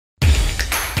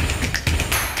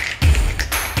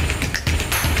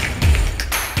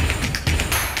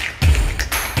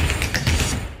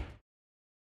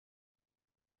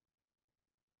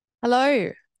Hello,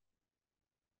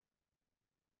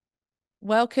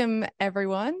 welcome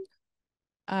everyone.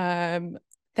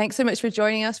 Thanks so much for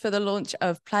joining us for the launch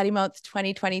of Platy Month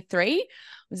 2023.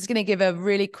 I'm just going to give a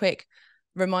really quick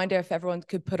reminder if everyone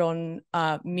could put on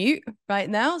mute right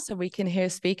now so we can hear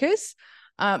speakers.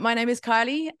 My name is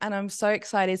Kylie and I'm so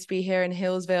excited to be here in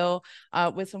Healesville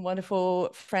with some wonderful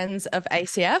friends of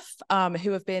ACF who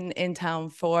have been in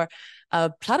town for a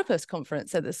platypus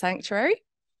conference at the Sanctuary.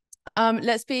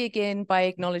 Let's begin by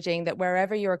acknowledging that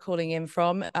wherever you're calling in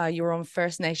from, you're on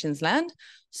First Nations land.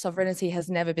 Sovereignty has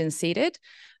never been ceded,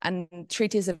 and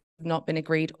treaties have not been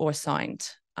agreed or signed.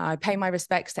 I pay my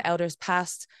respects to elders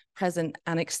past, present,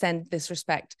 and extend this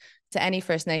respect to any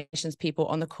First Nations people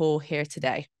on the call here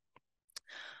today.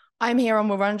 I'm here on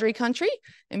Wurundjeri country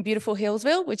in beautiful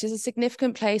Healesville, which is a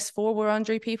significant place for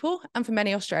Wurundjeri people and for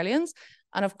many Australians,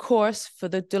 and of course for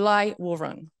the Gilad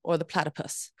Bino, or the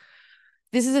platypus.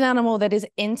 This is an animal that is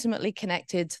intimately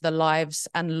connected to the lives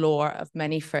and lore of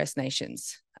many First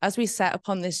Nations. As we set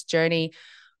upon this journey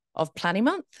of Platy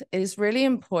Month, it is really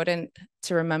important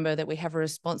to remember that we have a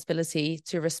responsibility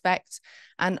to respect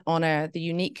and honor the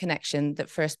unique connection that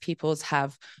First Peoples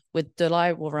have with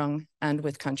Gilad Bino and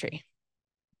with country.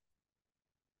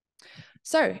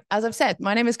 So, as I've said,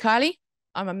 my name is Kylie.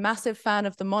 I'm a massive fan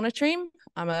of the monitoring.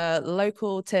 I'm a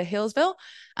local to Healesville,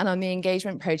 and I'm the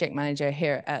engagement project manager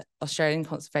here at Australian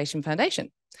Conservation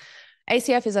Foundation.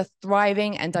 ACF is a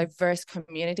thriving and diverse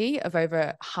community of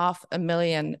over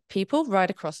 500,000 people right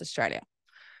across Australia.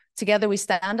 Together, we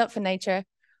stand up for nature,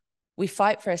 we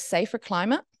fight for a safer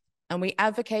climate, and we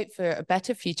advocate for a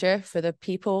better future for the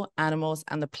people, animals,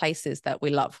 and the places that we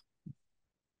love.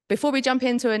 Before we jump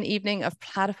into an evening of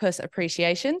platypus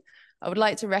appreciation, I would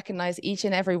like to recognize each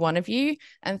and every one of you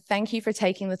and thank you for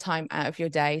taking the time out of your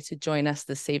day to join us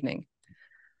this evening.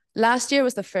 Last year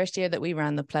was the first year that we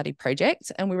ran the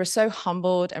Platy-project, and we were so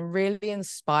humbled and really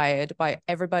inspired by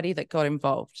everybody that got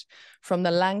involved, from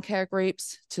the land care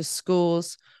groups to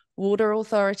schools, water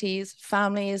authorities,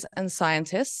 families, and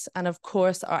scientists, and of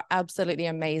course, our absolutely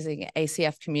amazing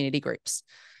ACF community groups.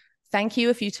 Thank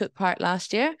you if you took part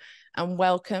last year, and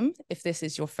welcome if this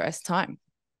is your first time.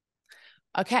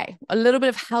 Okay, a little bit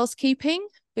of housekeeping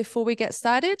before we get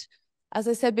started. As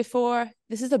I said before,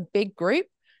 this is a big group.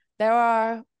 There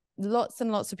are lots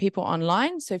and lots of people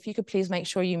online, so if you could please make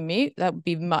sure you mute, that would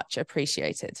be much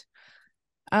appreciated.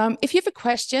 If you have a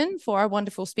question for our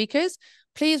wonderful speakers,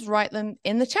 please write them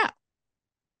in the chat.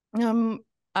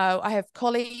 I have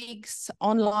colleagues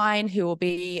online who will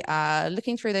be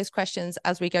looking through those questions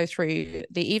as we go through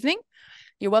the evening.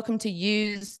 You're welcome to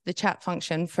use the chat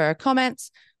function for comments,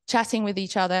 chatting with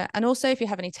each other. And also, if you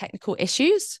have any technical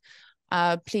issues,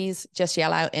 please just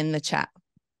yell out in the chat.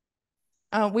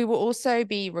 We will also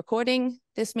be recording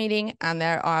this meeting, and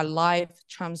there are live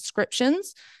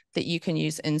transcriptions that you can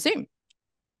use in Zoom.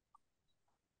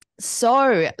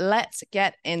 So let's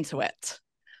get into it.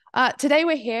 Today,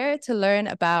 we're here to learn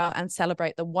about and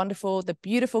celebrate the wonderful, the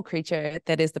beautiful creature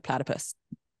that is the platypus.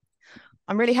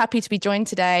 I'm really happy to be joined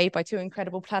today by two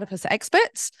incredible platypus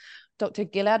experts, Dr.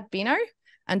 Gilad Bino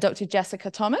and Dr.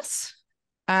 Jessica Thomas.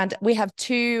 And we have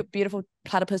two beautiful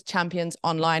platypus champions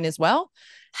online as well.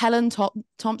 Helen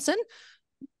Thompson,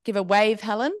 give a wave,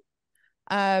 Helen,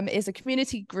 is a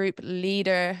community group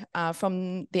leader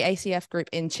from the ACF group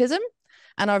in Chisholm,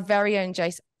 and our very own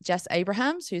Jess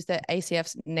Abrahams, who's the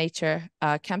ACF's nature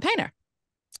campaigner.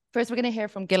 First, we're going to hear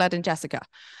from Gilad and Jessica.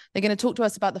 They're going to talk to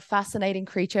us about the fascinating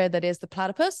creature that is the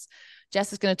platypus.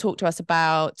 Jess is going to talk to us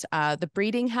about the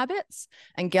breeding habits,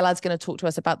 and Gilad's going to talk to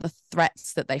us about the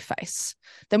threats that they face.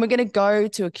 Then we're going to go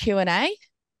to a Q&A.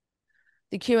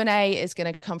 The Q&A is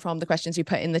going to come from the questions you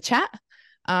put in the chat.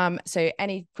 So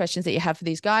any questions that you have for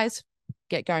these guys,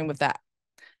 get going with that.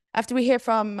 After we hear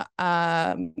from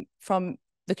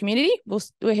the community, we'll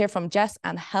hear from Jess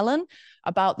and Helen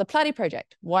about the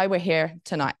Platy-project, why we're here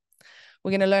tonight. We're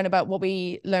going to learn about what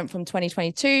we learned from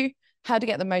 2022, how to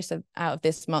get the most out of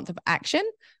this month of action,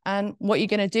 and what you're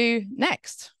going to do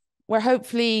next. We'll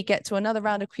hopefully get to another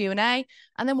round of Q&A,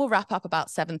 and then we'll wrap up about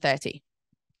 7:30.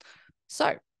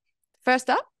 So first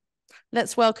up,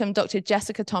 let's welcome Dr.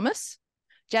 Jessica Thomas.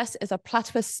 Jess is a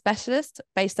platypus specialist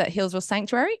based at Healesville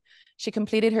Sanctuary. She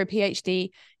completed her PhD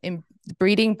in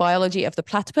breeding biology of the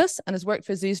platypus and has worked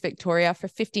for Zoos Victoria for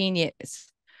 15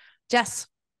 years. Jess,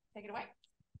 take it away.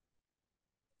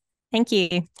 Thank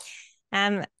you.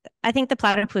 I think the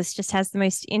platypus just has the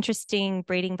most interesting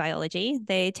breeding biology.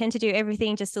 They tend to do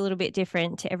everything just a little bit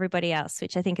different to everybody else,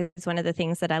 which I think is one of the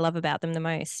things that I love about them the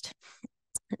most.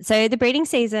 So the breeding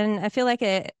season, I feel like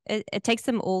it takes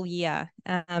them all year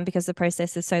because the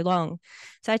process is so long.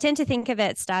 So I tend to think of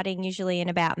it starting usually in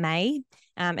about May.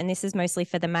 And this is mostly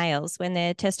for the males when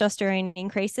their testosterone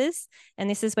increases. And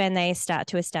this is when they start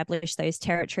to establish those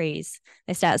territories.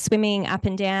 They start swimming up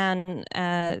and down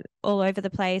all over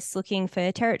the place, looking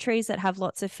for territories that have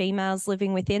lots of females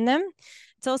living within them.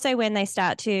 It's also when they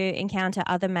start to encounter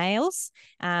other males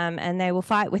and they will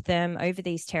fight with them over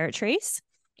these territories.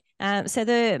 So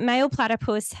the male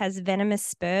platypus has venomous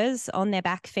spurs on their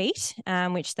back feet,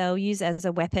 which they'll use as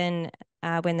a weapon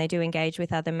when they do engage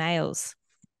with other males.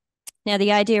 Now,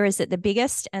 the idea is that the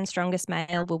biggest and strongest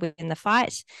male will win the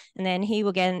fight, and then he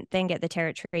will then get the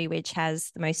territory which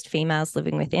has the most females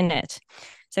living within it.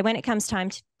 So when it comes time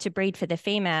to breed for the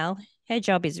female, her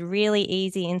job is really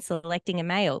easy in selecting a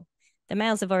male. The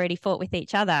males have already fought with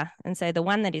each other, and so the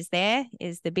one that is there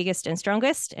is the biggest and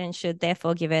strongest and should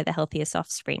therefore give her the healthiest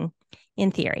offspring, in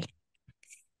theory.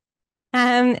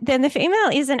 Then the female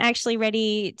isn't actually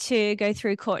ready to go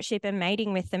through courtship and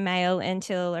mating with the male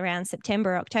until around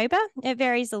September, October. It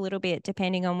varies a little bit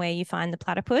depending on where you find the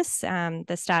platypus.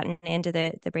 The start and end of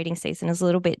the breeding season is a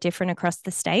little bit different across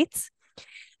the states.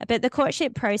 But the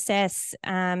courtship process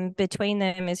between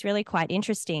them is really quite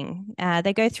interesting.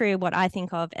 They go through what I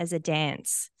think of as a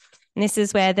dance. And this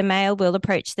is where the male will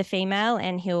approach the female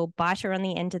and he'll bite her on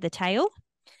the end of the tail.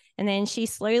 And then she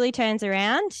slowly turns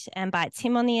around and bites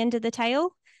him on the end of the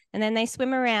tail. And then they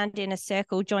swim around in a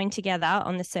circle joined together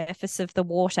on the surface of the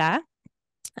water,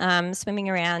 swimming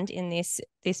around in this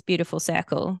beautiful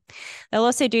circle. They'll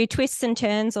also do twists and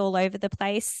turns all over the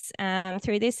place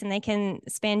through this, and they can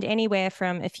spend anywhere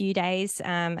from a few days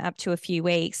up to a few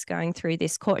weeks going through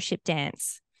this courtship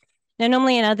dance. Now,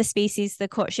 normally in other species, the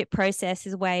courtship process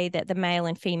is a way that the male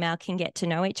and female can get to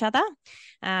know each other.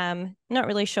 Not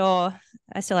really sure.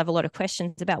 I still have a lot of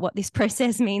questions about what this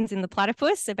process means in the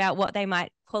platypus, about what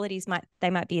qualities they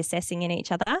might be assessing in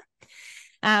each other.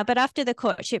 But after the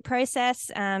courtship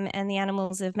process and the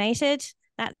animals have mated,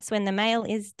 that's when the male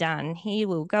is done. He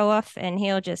will go off and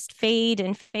he'll just feed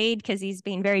and feed because he's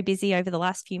been very busy over the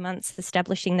last few months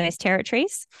establishing those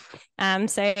territories.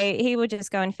 So he will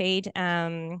just go and feed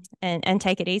and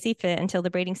take it easy until the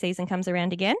breeding season comes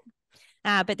around again.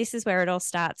 But this is where it all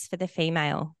starts for the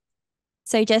female.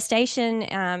 So gestation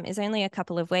is only a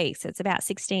couple of weeks. It's about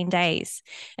 16 days.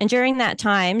 And during that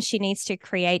time, she needs to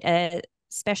create a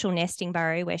special nesting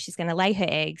burrow where she's going to lay her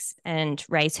eggs and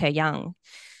raise her young.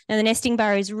 Now, the nesting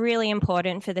burrow is really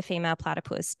important for the female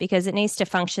platypus because it needs to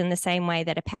function the same way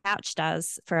that a pouch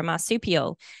does for a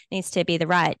marsupial. It needs to be the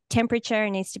right temperature,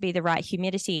 it needs to be the right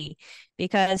humidity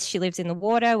because she lives in the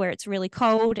water where it's really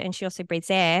cold and she also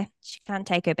breathes air. She can't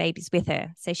take her babies with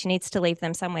her, so she needs to leave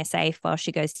them somewhere safe while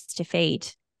she goes to feed.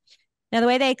 Now, the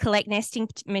way they collect nesting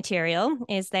material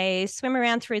is they swim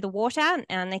around through the water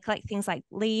and they collect things like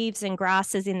leaves and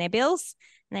grasses in their bills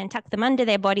and then tuck them under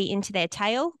their body into their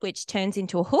tail, which turns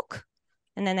into a hook.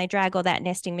 And then they drag all that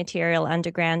nesting material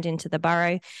underground into the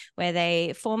burrow where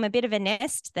they form a bit of a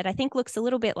nest that I think looks a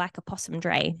little bit like a possum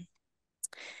dray.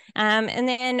 And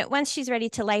then once she's ready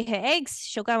to lay her eggs,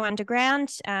 she'll go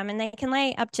underground and they can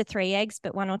lay up to 3 eggs,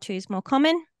 but 1 or 2 is more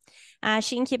common.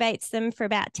 She incubates them for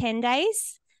about 10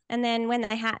 days. And then when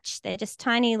they hatch, they're just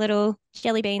tiny little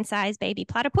jelly bean-sized baby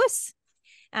platypus.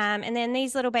 And then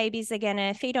these little babies are going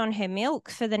to feed on her milk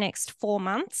for the next 4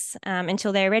 months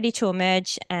until they're ready to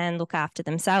emerge and look after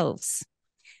themselves.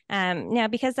 Now,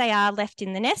 because they are left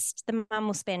in the nest, the mum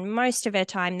will spend most of her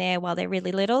time there while they're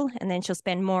really little, and then she'll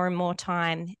spend more and more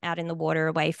time out in the water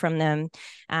away from them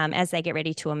as they get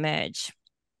ready to emerge.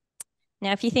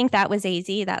 Now, if you think that was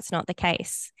easy, that's not the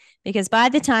case, because by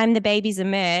the time the babies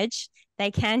emerge, they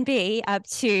can be up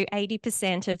to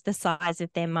 80% of the size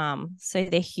of their mum. So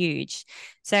they're huge.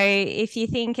 So if you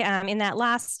think in that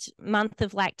last month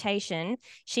of lactation,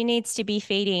 she needs to be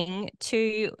feeding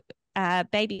 2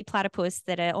 baby platypus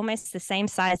that are almost the same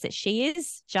size that she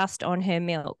is, just on her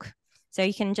milk. So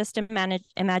you can just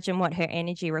imagine what her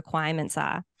energy requirements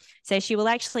are. So she will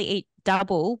actually eat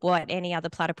double what any other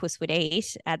platypus would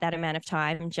eat at that amount of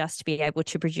time just to be able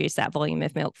to produce that volume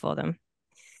of milk for them.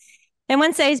 And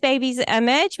once those babies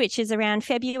emerge, which is around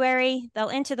February, they'll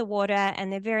enter the water and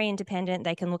they're very independent.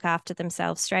 They can look after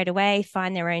themselves straight away,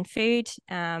 find their own food,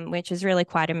 which is really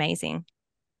quite amazing.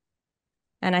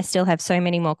 And I still have so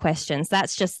many more questions.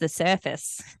 That's just the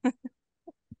surface. Awesome.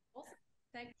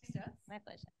 Thanks, Jess. My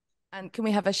pleasure. And can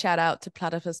we have a shout out to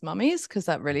platypus mummies? Because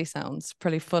that really sounds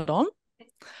pretty full on.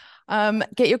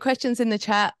 Get your questions in the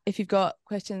chat if you've got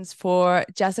questions for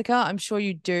Jessica. I'm sure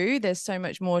you do. There's so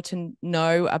much more to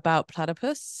know about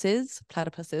platypuses.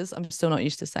 I'm still not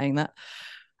used to saying that.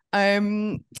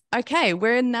 Okay,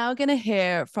 we're now going to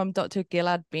hear from Dr.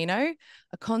 Gilad Bino,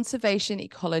 a conservation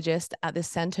ecologist at the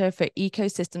Centre for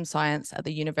Ecosystem Science at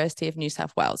the University of New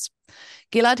South Wales.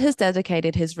 Gilad has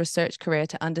dedicated his research career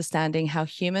to understanding how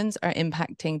humans are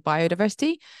impacting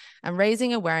biodiversity and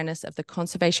raising awareness of the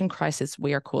conservation crisis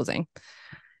we are causing.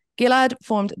 Gilad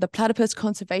formed the Platypus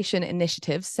Conservation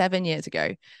Initiative 7 years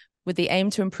ago, with the aim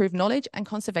to improve knowledge and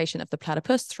conservation of the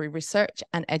platypus through research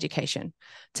and education.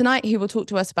 Tonight, he will talk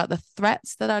to us about the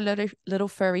threats that our little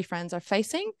furry friends are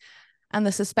facing and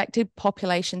the suspected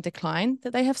population decline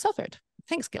that they have suffered.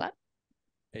 Thanks, Gilad.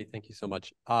 Hey, thank you so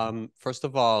much. First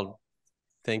of all,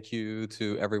 thank you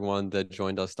to everyone that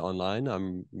joined us online.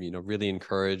 I'm, really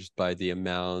encouraged by the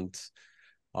amount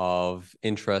of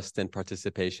interest and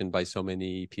participation by so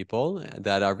many people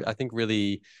that are, I think,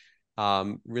 really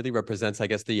represents, I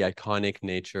guess, the iconic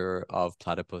nature of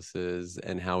platypuses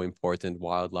and how important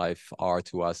wildlife are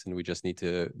to us. And we just need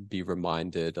to be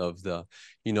reminded of the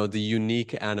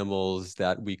unique animals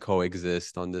that we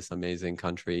coexist on this amazing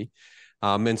country.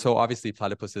 And so obviously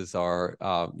platypuses are,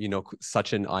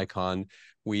 such an icon.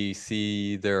 We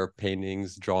see their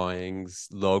paintings, drawings,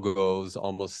 logos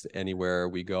almost anywhere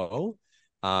we go.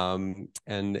 And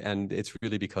it's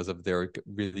really because of their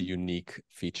really unique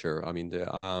feature. I mean,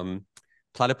 the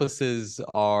platypuses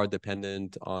are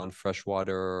dependent on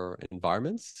freshwater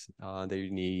environments. They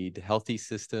need healthy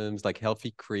systems, like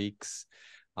healthy creeks,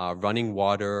 running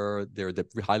water. They're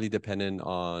highly dependent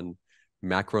on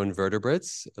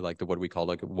macroinvertebrates, like what we call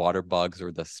like water bugs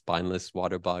or the spineless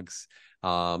water bugs,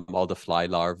 all the fly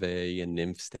larvae and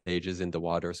nymph stages in the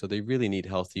water. So they really need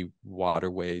healthy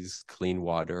waterways, clean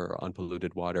water,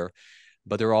 unpolluted water.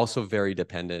 But they're also very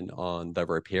dependent on the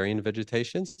riparian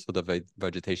vegetation, so the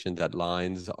vegetation that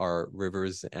lines our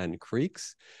rivers and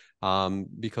creeks,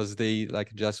 because they,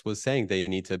 like Jess was saying, they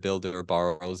need to build their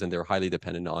burrows, and they're highly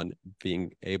dependent on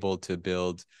being able to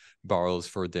build burrows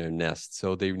for their nests.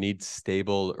 So they need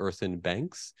stable earthen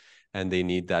banks, and they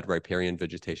need that riparian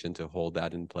vegetation to hold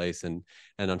that in place. And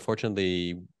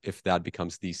unfortunately, if that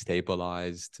becomes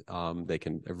destabilized, they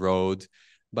can erode.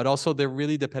 But also they're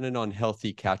really dependent on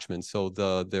healthy catchments. So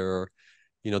the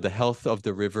health of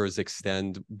the rivers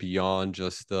extend beyond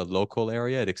just the local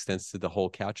area. It extends to the whole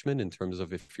catchment in terms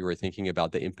of if you were thinking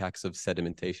about the impacts of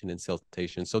sedimentation and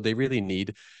siltation. So they really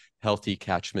need healthy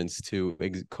catchments to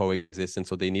coexist. And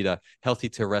so they need a healthy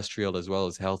terrestrial as well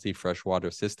as healthy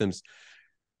freshwater systems.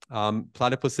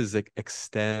 Platypuses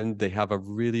extend. They have a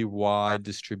really wide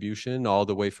distribution all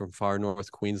the way from far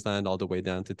north Queensland all the way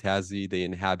down to Tassie. They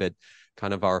inhabit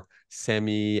kind of our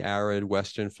semi-arid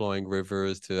western flowing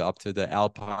rivers to up to the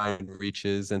alpine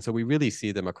reaches. And so we really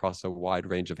see them across a wide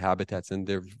range of habitats, and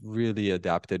they're really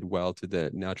adapted well to the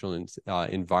natural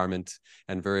environment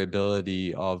and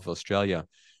variability of Australia.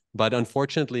 But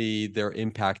unfortunately, they're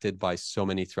impacted by so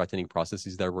many threatening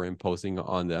processes that we're imposing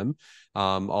on them,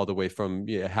 all the way from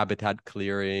habitat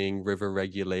clearing, river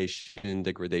regulation,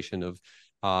 degradation of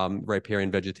riparian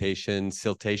vegetation,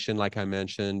 siltation, like I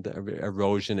mentioned,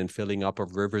 erosion and filling up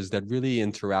of rivers that really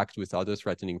interact with other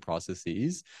threatening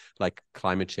processes like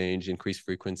climate change, increased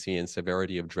frequency and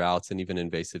severity of droughts, and even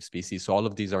invasive species. So all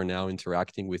of these are now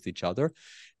interacting with each other.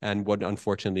 And what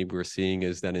unfortunately we're seeing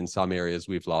is that in some areas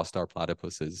we've lost our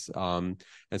platypuses.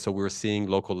 And so we're seeing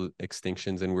local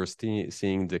extinctions, and we're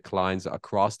seeing declines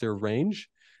across their range.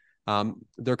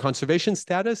 Their conservation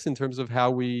status in terms of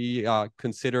how we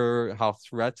consider how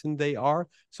threatened they are.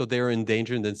 So they're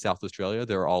endangered in South Australia.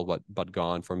 They're all but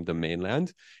gone from the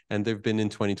mainland. And they've been in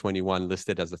 2021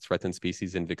 listed as a threatened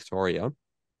species in Victoria.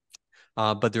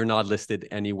 But they're not listed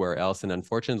anywhere else. And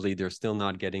unfortunately, they're still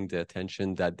not getting the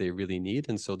attention that they really need.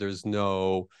 And so there's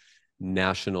no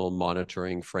national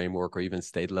monitoring framework or even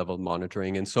state level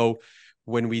monitoring. And so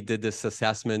when we did this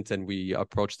assessment and we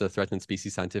approached the Threatened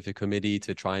Species Scientific Committee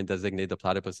to try and designate the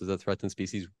platypus as a threatened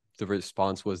species, the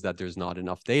response was that there's not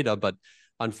enough data, but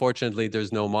unfortunately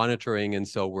there's no monitoring. And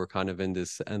so we're kind of in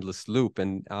this endless loop,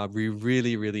 and we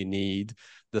really, really need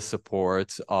the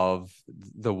support of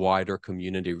the wider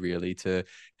community really to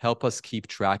help us keep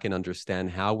track and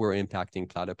understand how we're impacting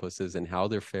platypuses and how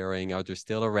they're faring. Are they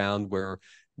still around where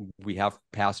we have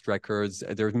past records?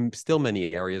 There are still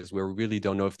many areas where we really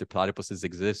don't know if the platypuses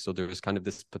exist. So there's kind of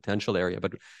this potential area,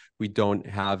 but we don't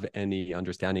have any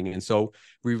understanding. And so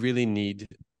we really need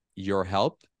your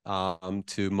help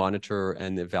to monitor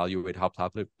and evaluate how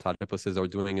platypuses are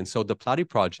doing. And so the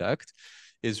Platy-project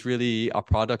is really a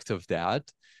product of that.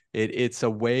 It's a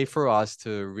way for us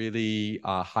to really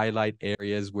highlight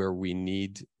areas where we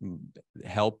need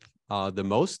help the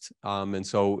most. And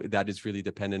so that is really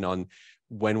dependent on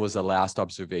when was the last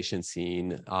observation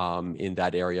seen in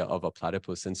that area of a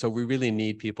platypus. And so we really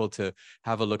need people to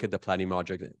have a look at the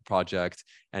Platy-project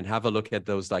and have a look at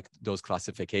those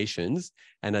classifications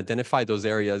and identify those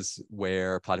areas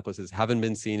where platypuses haven't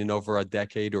been seen in over a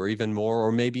decade or even more,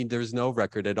 or maybe there's no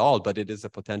record at all, but it is a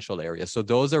potential area. So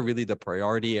those are really the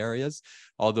priority areas.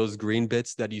 All those green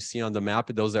bits that you see on the map,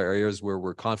 those are areas where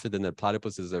we're confident that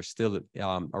platypuses are still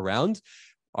around.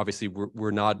 Obviously,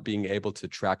 we're not being able to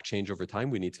track change over time.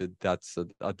 We need to, that's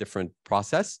a different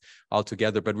process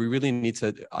altogether, but we really need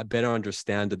to better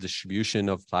understand the distribution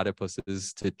of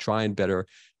platypuses to try and better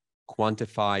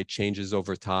quantify changes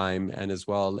over time, and as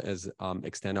well as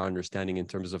extend our understanding in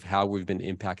terms of how we've been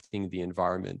impacting the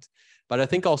environment. But I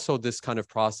think also this kind of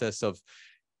process of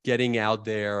getting out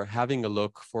there, having a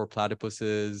look for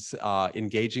platypuses,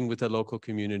 engaging with the local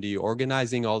community,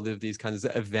 organizing all of these kinds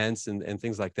of events and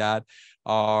things like that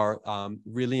are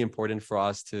really important for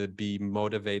us to be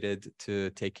motivated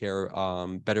to take care,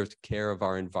 better care of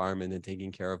our environment and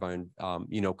taking care of our,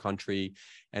 country,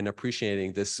 and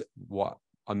appreciating this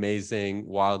amazing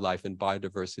wildlife and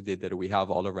biodiversity that we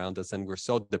have all around us, and we're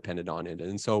so dependent on it.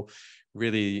 And so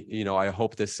really, I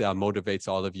hope this motivates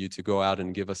all of you to go out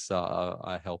and give us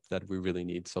a help that we really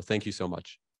need. So thank you so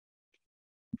much.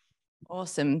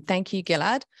 Awesome. Thank you,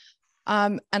 Gilad.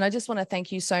 And I just want to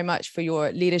thank you so much for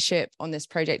your leadership on this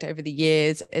project over the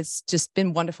years. It's just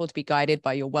been wonderful to be guided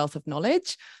by your wealth of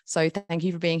knowledge. So thank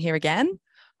you for being here again.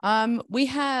 We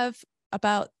have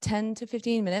about 10 to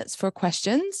 15 minutes for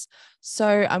questions.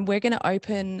 So we're going to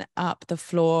open up the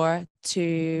floor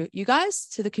to you guys,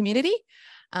 to the community,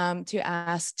 to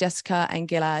ask Jessica and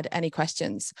Gilad any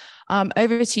questions.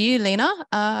 Over to you,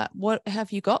 Lena. What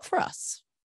have you got for us?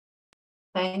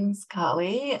 Thanks,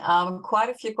 Carly. Quite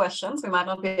a few questions. We might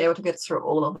not be able to get through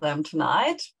all of them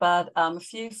tonight, but a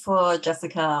few for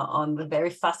Jessica on the very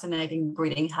fascinating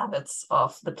breeding habits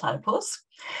of the platypus.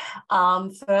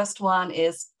 First one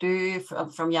is,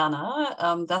 from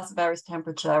Jana, does various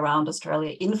temperature around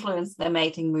Australia influence their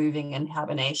mating, moving, and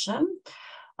hibernation?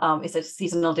 Is there a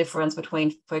seasonal difference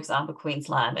between, for example,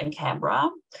 Queensland and Canberra?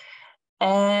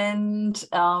 And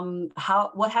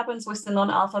what happens with the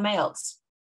non-alpha males?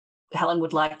 Helen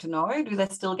would like to know, do they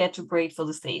still get to breed for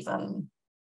the season?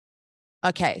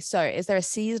 Okay, so is there a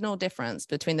seasonal difference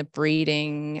between the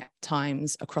breeding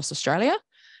times across Australia?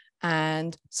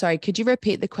 And sorry, could you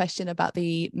repeat the question about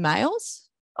the males?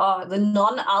 The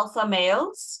non-alpha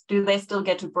males, do they still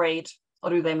get to breed or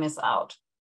do they miss out?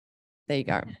 There you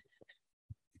go.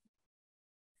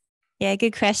 Yeah,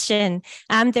 good question.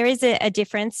 There is a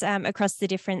difference across the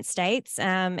different states,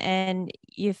 and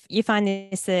you find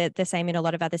this the same in a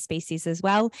lot of other species as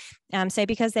well. So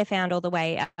because they're found all the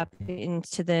way up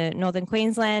into the northern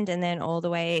Queensland and then all the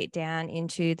way down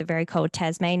into the very cold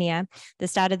Tasmania, the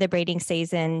start of the breeding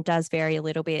season does vary a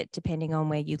little bit depending on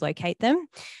where you locate them.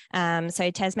 So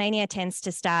Tasmania tends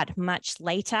to start much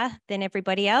later than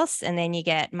everybody else, and then you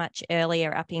get much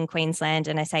earlier up in Queensland.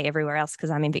 And I say everywhere else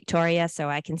because I'm in Victoria, so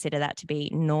I consider that to be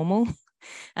normal.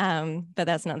 But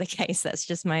that's not the case. That's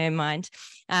just my own mind.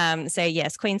 So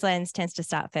yes, Queensland tends to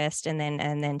start first, and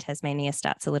then Tasmania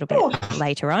starts a little bit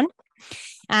later on.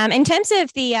 In terms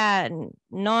of the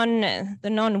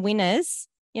non-winners,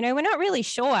 we're not really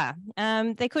sure.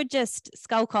 They could just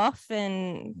skulk off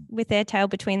and with their tail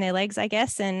between their legs, I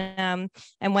guess, and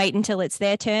wait until it's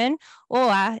their turn.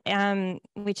 Or,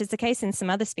 which is the case in some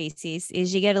other species,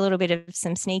 is you get a little bit of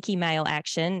some sneaky male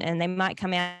action, and they might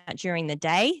come out during the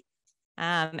day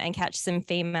and catch some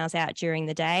females out during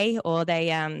the day, or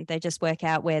they just work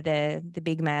out where the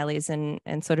big male is and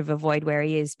sort of avoid where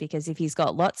he is, because if he's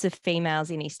got lots of females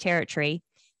in his territory,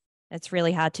 it's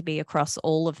really hard to be across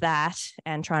all of that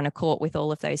and trying to court with all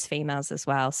of those females as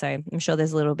well. So I'm sure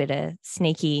there's a little bit of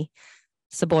sneaky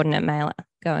subordinate male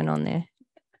going on there.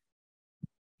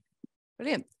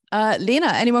 Brilliant. Lena,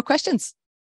 any more questions?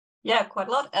 Yeah, quite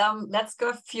a lot. Let's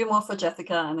go a few more for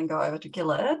Jessica and then go over to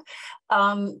Gilad.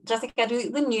 Jessica, do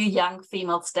the new young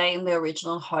females stay in their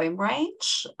original home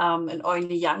range and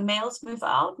only young males move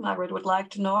out? Margaret would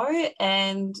like to know.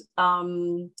 And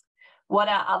what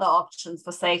are other options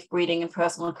for safe breeding in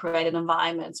personal created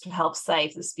environments to help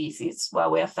save the species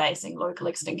while we're facing local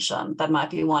extinction? That might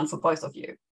be one for both of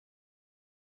you.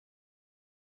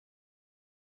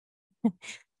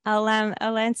 I'll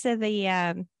answer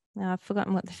the I've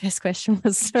forgotten what the first question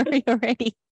was. Sorry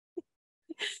already.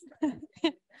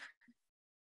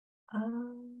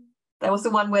 That was the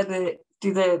one where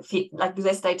do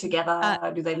they stay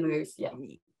together? Do they move? Yeah.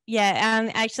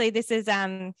 Yeah. Actually, this is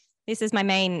This is my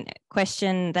main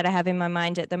question that I have in my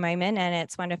mind at the moment, and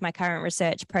it's one of my current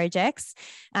research projects.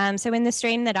 So in the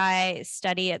stream that I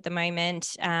study at the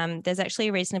moment, there's actually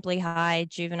a reasonably high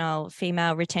juvenile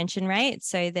female retention rate.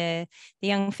 So the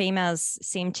young females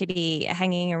seem to be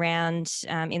hanging around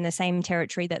in the same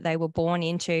territory that they were born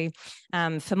into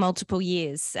for multiple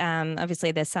years.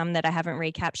 Obviously, there's some that I haven't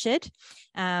recaptured.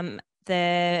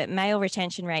 The male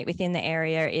retention rate within the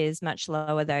area is much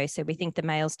lower though. So we think the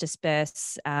males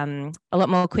disperse a lot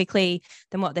more quickly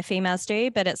than what the females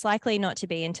do, but it's likely not to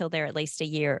be until they're at least a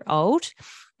year old.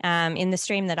 In the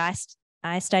stream that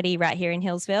I study right here in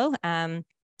Healesville,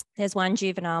 there's one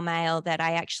juvenile male that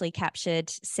I actually captured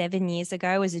 7 years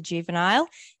ago as a juvenile,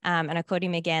 and I caught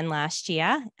him again last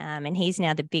year, and he's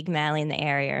now the big male in the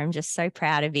area. I'm just so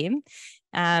proud of him.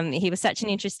 He was such an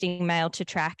interesting male to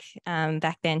track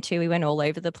back then too. He went all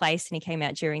over the place and he came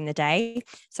out during the day.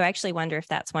 So I actually wonder if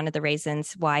that's one of the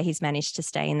reasons why he's managed to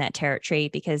stay in that territory,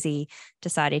 because he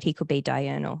decided he could be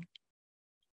diurnal.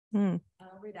 I'll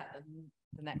read out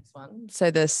the next one. So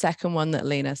the second one that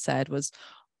Lena said was,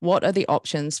 what are the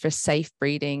options for safe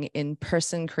breeding in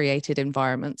person-created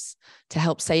environments to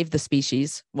help save the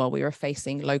species while we are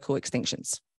facing local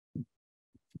extinctions?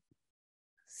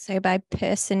 So by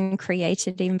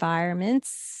person-created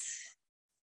environments,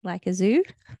 like a zoo?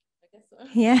 I guess so.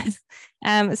 Yes.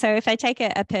 So if I take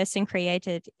a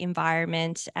person-created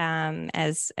environment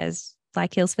as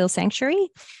like Healesville Sanctuary,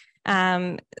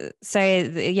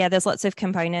 there's lots of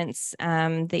components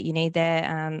that you need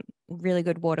there. Really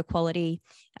good water quality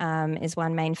is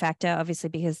one main factor, obviously,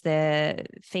 because the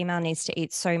female needs to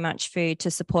eat so much food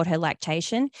to support her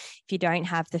lactation. If you don't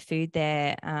have the food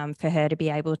there for her to be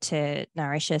able to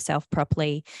nourish herself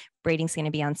properly, breeding's going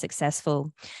to be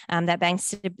unsuccessful. That bank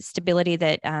stability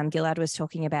that Gilad was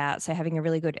talking about, so having a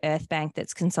really good earth bank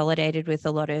that's consolidated with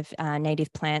a lot of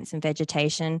native plants and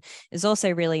vegetation is also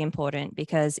really important,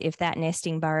 because if that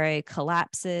nesting burrow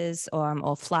collapses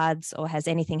or floods or has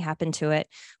anything happen to it,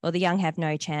 well, the young have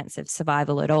no chance of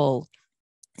survival at all.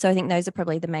 So I think those are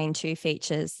probably the main two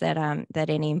features that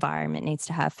any environment needs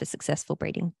to have for successful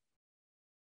breeding.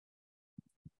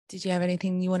 Did you have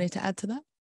anything you wanted to add to that?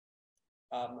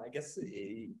 I guess,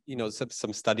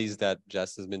 some studies that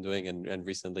Jess has been doing, and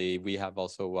recently we have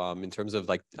also, in terms of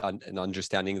like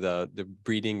understanding the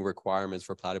breeding requirements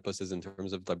for platypuses in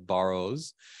terms of the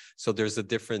burrows. So there's a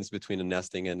difference between a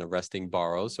nesting and a resting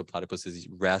burrow. So platypuses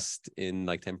rest in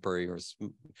like temporary or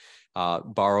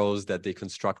burrows that they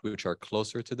construct, which are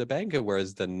closer to the bank,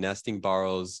 whereas the nesting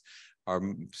burrows are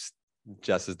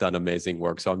Jess has done amazing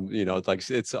work. So I'm,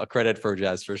 it's a credit for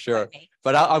Jess for sure.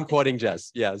 But I'm quoting Jess.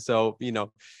 Yeah. So,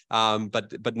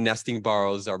 but nesting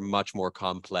burrows are much more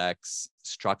complex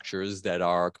structures that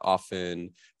are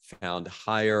often found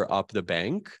higher up the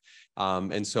bank.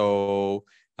 And so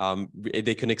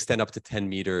they can extend up to 10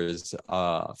 meters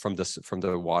from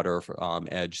the water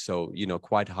edge, so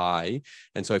quite high.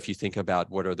 And so if you think about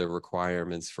what are the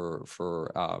requirements for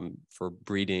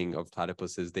breeding of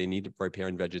platypuses, they need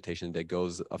riparian vegetation that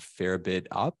goes a fair bit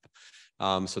up.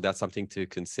 So that's something to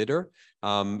consider.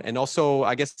 And also,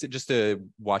 I guess, just to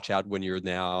watch out when you're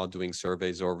now doing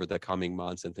surveys over the coming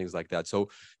months and things like that. So,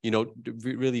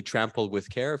 really trample with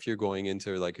care if you're going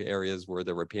into like areas where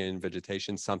the riparian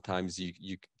vegetation, sometimes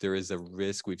there is a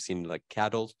risk. We've seen like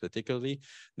cattle, particularly,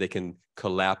 they can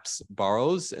collapse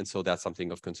burrows. And so that's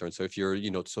something of concern. So if you're,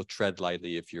 so tread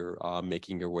lightly if you're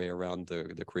making your way around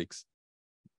the creeks.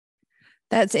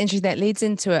 That's interesting. That leads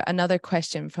into another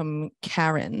question from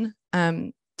Karen.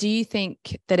 Do you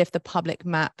think that if the public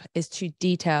map is too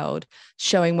detailed,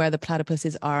 showing where the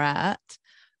platypuses are at,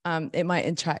 it might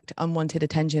attract unwanted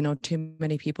attention or too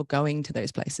many people going to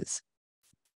those places?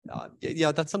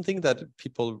 Yeah, that's something that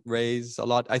people raise a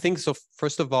lot. I think so.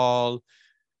 First of all,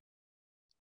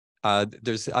 I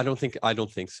don't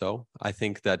think so. I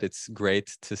think that it's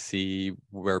great to see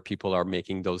where people are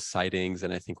making those sightings,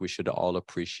 and I think we should all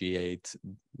appreciate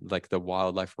like the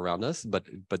wildlife around us, but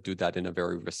do that in a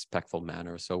very respectful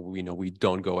manner. So we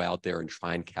don't go out there and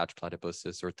try and catch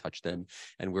platypuses or touch them,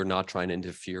 and we're not trying to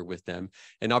interfere with them.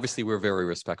 And obviously we're very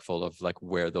respectful of like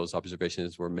where those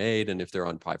observations were made and if they're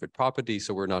on private property.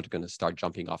 So we're not going to start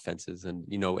jumping off fences and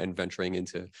and venturing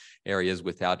into areas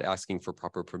without asking for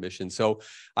proper permission. So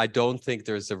I don't think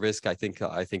there's a risk. I think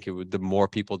it would, the more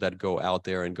people that go out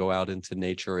there and go out into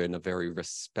nature in a very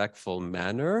respectful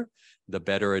manner, the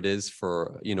better it is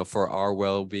for our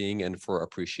well-being and for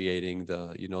appreciating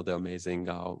the the amazing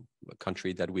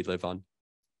country that we live on.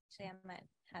 Actually, I might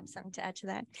have something to add to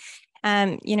that.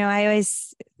 I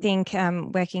always think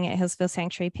working at Healesville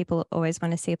Sanctuary, people always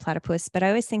want to see a platypus, but I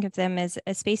always think of them as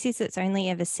a species that's only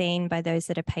ever seen by those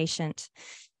that are patient.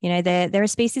 You know, they're a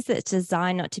species that's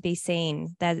designed not to be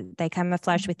seen. They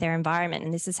camouflage with their environment,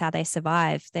 and this is how they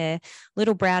survive. They're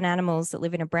little brown animals that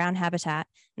live in a brown habitat,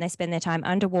 and they spend their time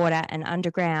underwater and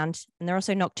underground, and they're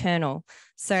also nocturnal.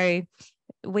 So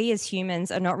we as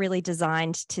humans are not really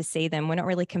designed to see them. We're not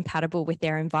really compatible with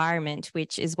their environment,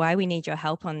 which is why we need your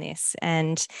help on this.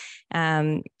 And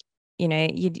you know,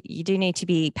 you do need to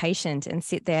be patient and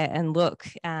sit there and look.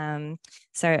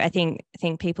 So I think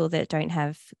people that don't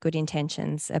have good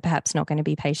intentions are perhaps not going to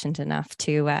be patient enough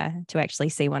to actually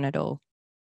see one at all.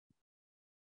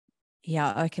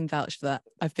 Yeah, I can vouch for that.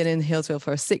 I've been in Healesville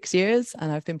for 6 years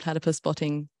and I've been platypus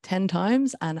spotting 10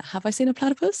 times. And have I seen a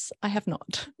platypus? I have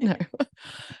not. No.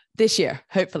 This year,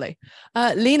 hopefully.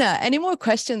 Lena, any more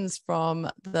questions from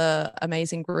the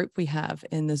amazing group we have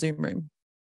in the Zoom room?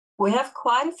 We have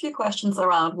quite a few questions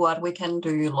around what we can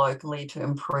do locally to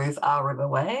improve our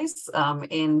riverways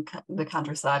in the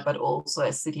countryside, but also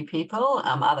as city people.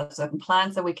 Are there certain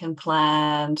plants that we can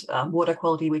plant? Water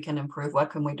quality we can improve? What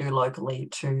can we do locally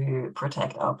to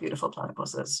protect our beautiful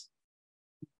platypuses?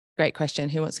 Great question.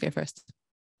 Who wants to go first?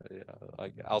 Yeah,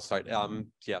 I'll start.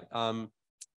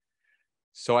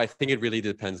 So I think it really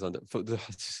depends on the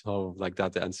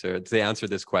answer to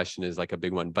this question is like a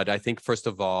big one. But I think first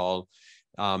of all,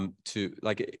 to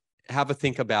like have a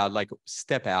think about, like,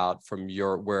 step out from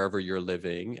wherever you're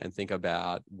living and think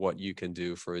about what you can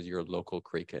do for your local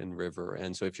creek and river.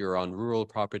 And so if you're on rural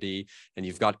property and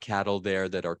you've got cattle there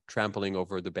that are trampling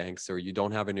over the banks, or you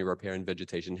don't have any riparian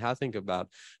vegetation, think about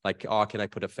like, oh, can I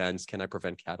put a fence? Can I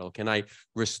prevent cattle? Can I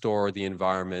restore the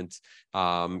environment?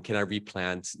 Can I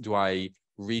replant? Do I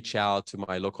reach out to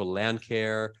my local land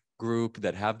care group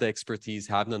that have the expertise,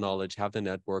 have the knowledge, have the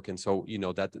network? And so, you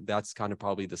know, that's kind of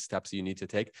probably the steps you need to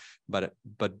take. But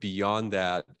beyond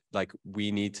that, like,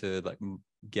 we need to like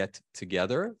get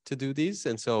together to do these.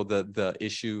 And so the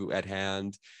issue at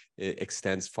hand, it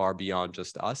extends far beyond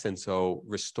just us. And so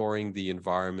restoring the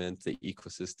environment, the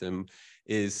ecosystem,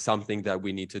 is something that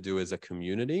we need to do as a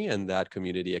community. And that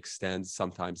community extends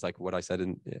sometimes, like what I said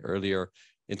earlier,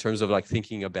 in terms of like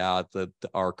thinking about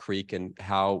our creek and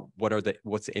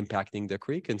what's impacting the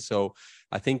creek. And so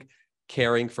I think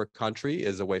caring for country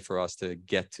is a way for us to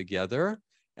get together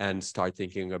and start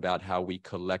thinking about how we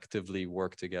collectively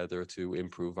work together to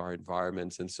improve our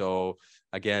environments. And so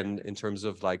again, in terms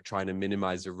of like trying to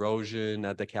minimize erosion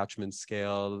at the catchment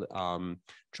scale,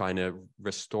 trying to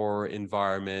restore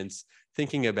environments,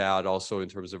 thinking about also in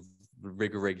terms of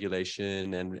rigor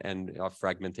regulation and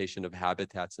fragmentation of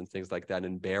habitats and things like that,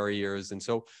 and barriers. And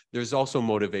so there's also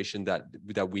motivation that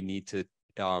we need to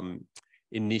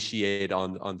initiate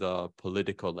on the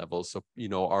political level. So, you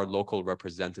know, our local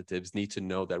representatives need to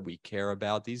know that we care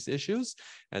about these issues,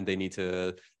 and they need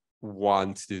to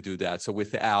want to do that. So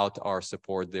without our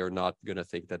support, they're not going to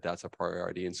think that that's a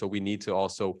priority. And so we need to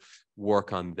also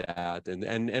work on that.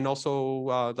 And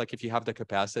also, like, if you have the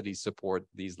capacity, support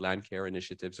these land care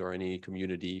initiatives or any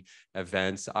community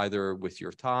events, either with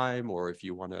your time or if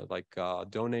you want to like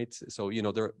donate. So, you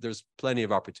know, there's plenty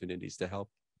of opportunities to help.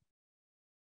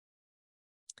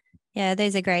 Yeah,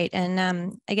 those are great.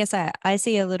 And I guess I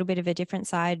see a little bit of a different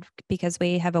side because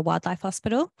we have a wildlife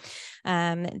hospital.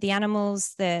 The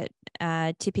animals that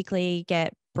typically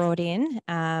get brought in,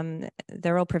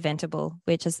 they're all preventable,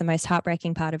 which is the most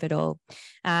heartbreaking part of it all.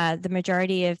 The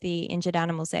majority of the injured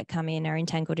animals that come in are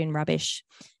entangled in rubbish.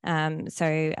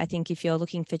 So I think if you're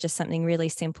looking for just something really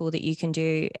simple that you can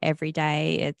do every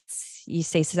day, you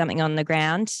see something on the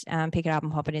ground, pick it up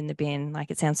and pop it in the bin. Like,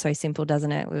 it sounds so simple,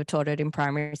 doesn't it? We were taught it in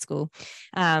primary school.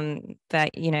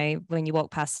 But, you know, when you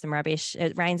walk past some rubbish,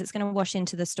 it rains, it's going to wash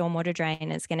into the stormwater drain.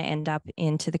 It's going to end up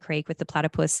into the creek with the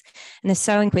platypus. And they're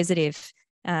so inquisitive.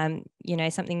 You know,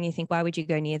 something you think, why would you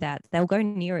go near that? They'll go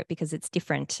near it because it's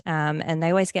different. And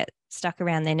they always get stuck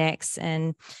around their necks.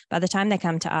 And by the time they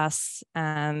come to us,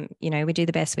 you know, we do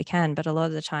the best we can, but a lot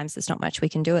of the times there's not much we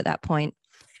can do at that point.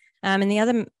 And the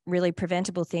other really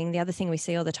preventable thing, the other thing we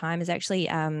see all the time is actually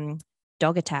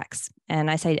dog attacks. And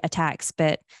I say attacks,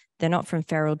 but they're not from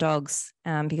feral dogs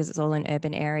because it's all in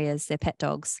urban areas. They're pet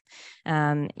dogs,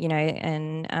 you know,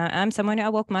 and I'm someone who I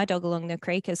walk my dog along the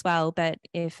creek as well. But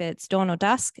if it's dawn or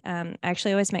dusk, I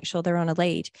actually always make sure they're on a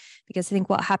lead, because I think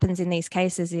what happens in these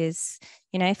cases is,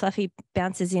 you know, Fluffy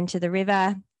bounces into the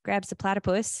river, grabs the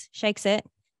platypus, shakes it,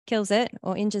 kills it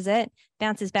or injures it,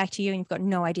 bounces back to you, and you've got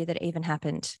no idea that it even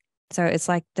happened. So it's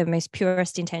like the most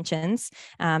purest intentions,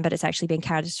 but it's actually been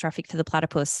catastrophic for the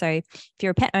platypus. So if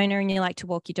you're a pet owner and you like to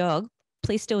walk your dog,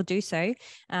 please still do so.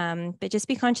 But just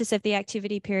be conscious of the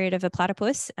activity period of a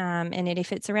platypus. And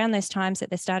if it's around those times that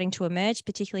they're starting to emerge,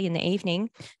 particularly in the evening,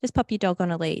 just pop your dog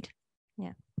on a lead.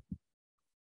 Yeah.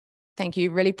 Thank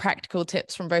you. Really practical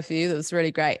tips from both of you. That was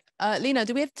really great. Lena,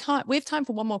 do we have time? We have time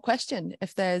for one more question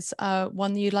if there's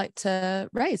one you'd like to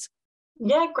raise.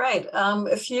 Yeah, great.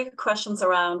 A few questions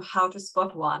around how to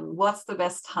spot one. What's the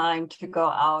best time to go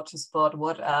out to spot?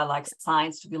 What are like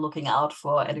signs to be looking out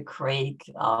for at a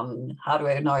creek? How do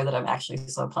I know that I'm actually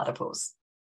saw a platypus?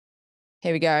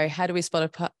 Here we go. How do we spot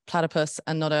a platypus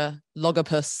and not a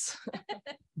logopus?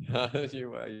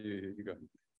 You go.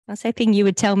 I was hoping you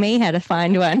would tell me how to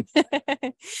find one.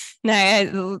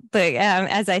 No, but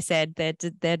as I said,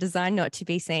 they're designed not to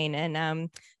be seen.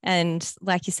 And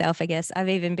like yourself, I guess, I've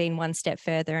even been one step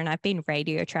further and I've been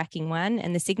radio tracking one,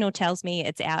 and the signal tells me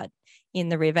it's out in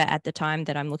the river at the time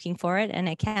that I'm looking for it. And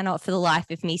I cannot for the life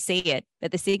of me see it,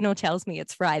 but the signal tells me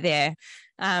it's right there.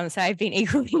 So I've been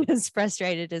equally as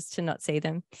frustrated as to not see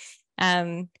them.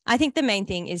 I think the main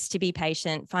thing is to be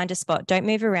patient, find a spot, don't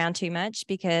move around too much,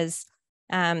 because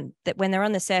that when they're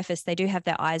on the surface, they do have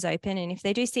their eyes open. And if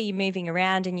they do see you moving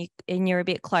around and you're a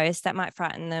bit close, that might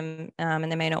frighten them, and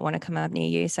they may not want to come up near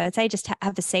you. So I'd say just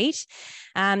have a seat.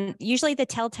 Usually the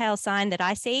telltale sign that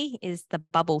I see is the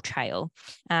bubble trail.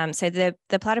 So the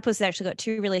platypus has actually got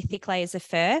two really thick layers of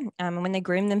fur. And when they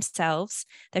groom themselves,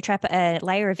 they trap a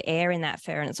layer of air in that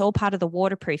fur, and it's all part of the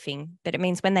waterproofing. But it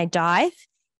means when they dive,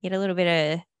 you get a little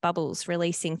bit of bubbles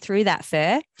releasing through that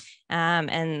fur.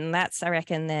 And that's, I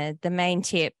reckon, the main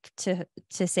tip to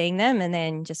seeing them. And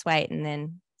then just wait, and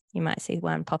then you might see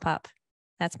one pop up.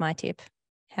 That's my tip.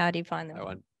 How do you find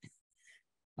them?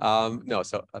 No,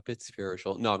 so a bit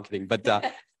spiritual. No, I'm kidding. But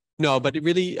no, but it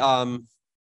really, no,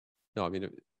 I mean,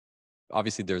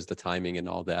 obviously there's the timing and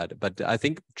all that, but I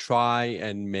think try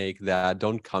and make that,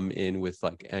 don't come in with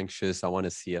like anxious, I want to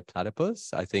see a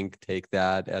platypus. I think take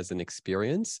that as an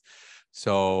experience.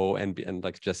 So, and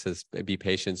like Jess says, be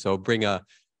patient. So bring a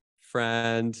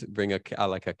friend, bring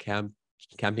like a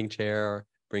camping chair,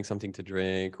 bring something to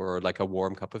drink, or like a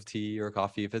warm cup of tea or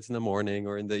coffee if it's in the morning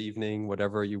or in the evening,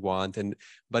 whatever you want.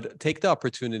 But take the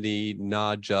opportunity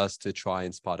not just to try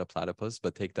and spot a platypus,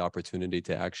 but take the opportunity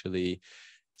to actually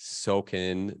soak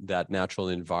in that natural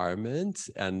environment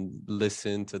and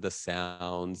listen to the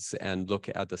sounds and look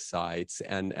at the sights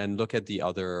and look at the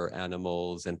other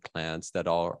animals and plants that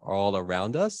are all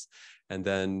around us. And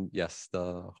then, yes,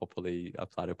 hopefully a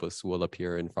platypus will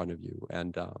appear in front of you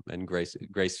and grace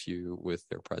you with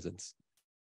their presence.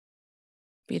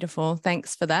 Beautiful.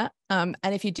 Thanks for that. And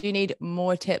if you do need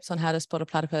more tips on how to spot a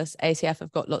platypus, ACF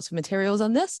have got lots of materials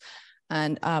on this,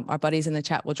 and our buddies in the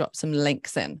chat will drop some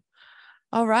links in.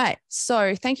 All right.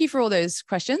 So thank you for all those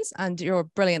questions and your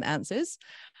brilliant answers.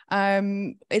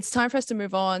 It's time for us to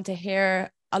move on to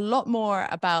hear a lot more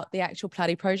about the actual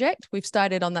Platy-project. We've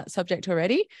started on that subject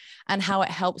already, and how it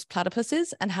helps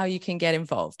platypuses and how you can get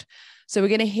involved. So we're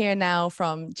going to hear now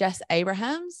from Jess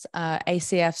Abrahams,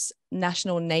 ACF's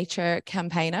National Nature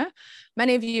Campaigner.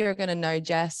 Many of you are going to know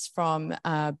Jess from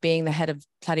being the head of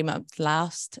Platy Month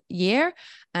last year,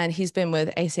 and he's been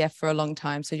with ACF for a long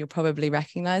time, so you'll probably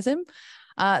recognize him.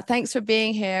 Thanks for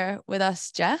being here with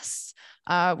us, Jess.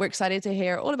 We're excited to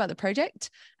hear all about the project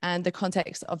and the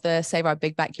context of the Save Our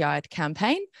Big Backyard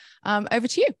campaign. Over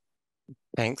to you.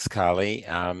 Thanks, Carly.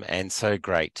 And so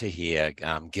great to hear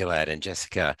Gilad and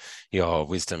Jessica, your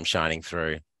wisdom shining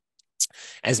through.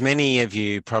 As many of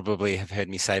you probably have heard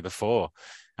me say before,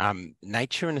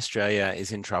 nature in Australia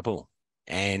is in trouble,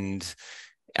 and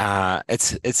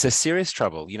it's a serious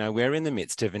trouble. You know, we're in the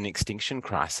midst of an extinction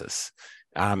crisis.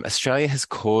 Australia has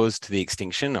caused the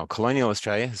extinction, or colonial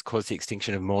Australia has caused the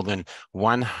extinction of more than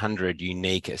 100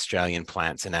 unique Australian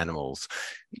plants and animals.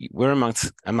 We're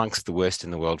amongst the worst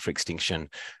in the world for extinction.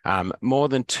 More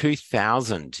than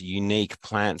 2,000 unique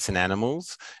plants and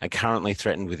animals are currently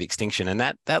threatened with extinction, and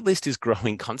that list is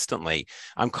growing constantly.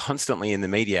 I'm constantly in the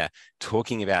media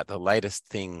talking about the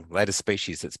latest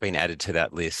species that's been added to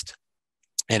that list,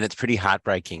 and it's pretty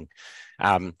heartbreaking.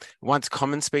 Once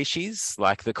common species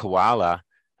like the koala,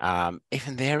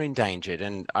 even they're endangered.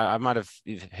 And I might have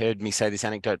heard me say this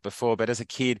anecdote before, but as a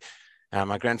kid,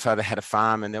 my grandfather had a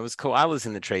farm and there was koalas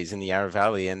in the trees in the Yarra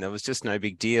Valley, and there was just no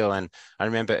big deal. And I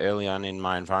remember early on in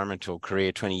my environmental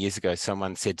career 20 years ago,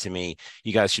 someone said to me,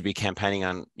 you guys should be campaigning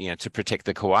on, to protect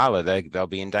the koala. They'll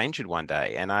be endangered one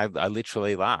day. And I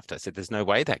literally laughed. I said, there's no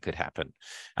way that could happen.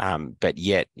 But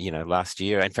yet, last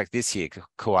year, in fact, this year,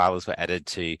 koalas were added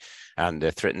to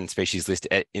the threatened species list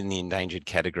in the endangered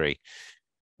category.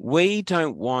 We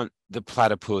don't want the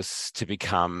platypus to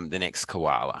become the next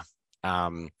koala.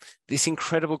 This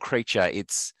incredible creature,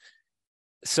 it's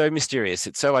so mysterious,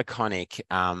 it's so iconic.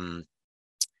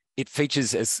 It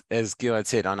features, as Gilad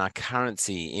said, on our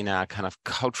currency, in our kind of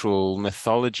cultural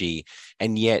mythology,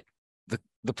 and yet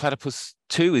the platypus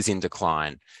too is in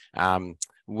decline.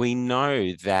 We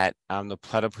know that the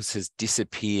platypus has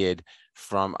disappeared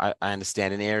from, I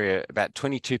understand, an area about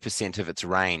 22% of its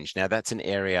range. Now that's an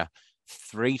area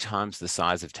 3 times the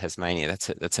size of Tasmania.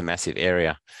 That's a massive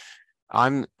area.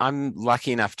 I'm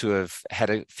lucky enough to have had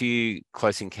a few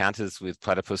close encounters with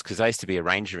platypus because I used to be a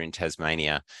ranger in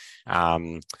Tasmania.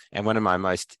 And one of my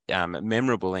most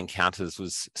memorable encounters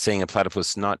was seeing a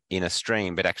platypus not in a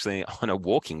stream, but actually on a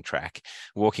walking track,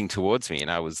 walking towards me.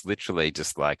 And I was literally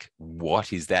just like,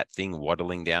 what is that thing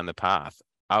waddling down the path?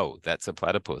 Oh, that's a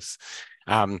platypus.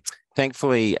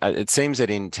 Thankfully, it seems that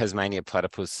in Tasmania,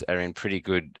 platypus are in pretty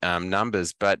good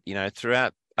numbers, but, you know,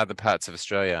 throughout other parts of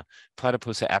Australia,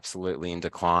 platypus are absolutely in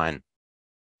decline.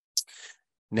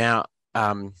 Now,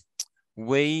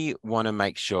 we want to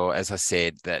make sure, as I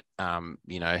said, that,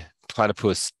 you know,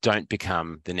 platypus don't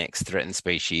become the next threatened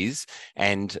species.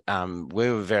 And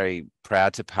we were very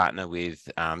proud to partner with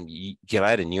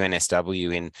Gilad and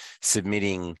UNSW in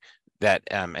submitting that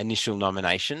initial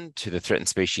nomination to the Threatened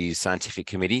Species Scientific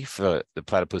Committee for the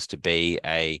platypus to be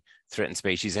a threatened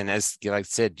species. And as Gilad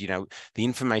said, you know, the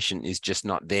information is just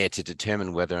not there to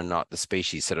determine whether or not the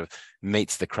species sort of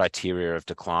meets the criteria of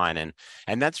decline.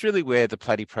 And that's really where the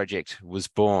Platy-project was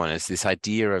born, as this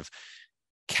idea of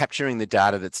capturing the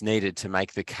data that's needed to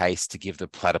make the case to give the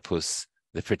platypus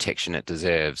the protection it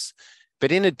deserves.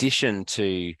 But in addition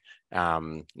to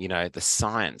you know, the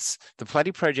science, the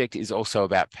Platy-project is also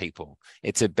about people.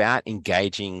 It's about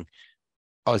engaging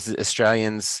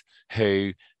Australians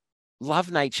who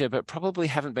love nature, but probably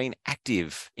haven't been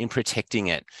active in protecting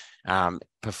it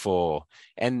before.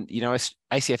 And, you know,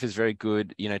 ACF is very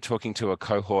good, you know, talking to a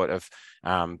cohort of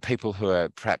people who are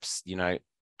perhaps, you know,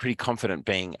 pretty confident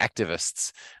being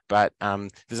activists, but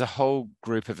there's a whole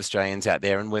group of Australians out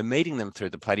there, and we're meeting them through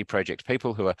the Platy-project,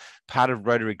 people who are part of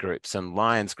Rotary groups and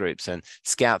Lions groups and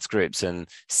Scouts groups and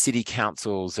city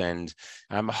councils, and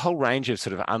a whole range of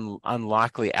sort of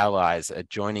unlikely allies are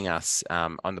joining us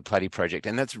on the Platy-project.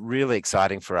 And that's really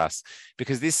exciting for us,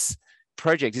 because this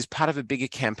project is part of a bigger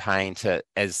campaign to,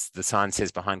 as the sign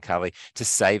says behind Carly, to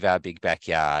save our big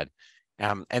backyard.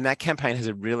 And that campaign has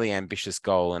a really ambitious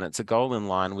goal, and it's a goal in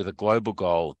line with a global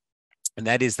goal. And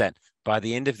that is that by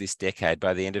the end of this decade,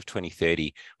 by the end of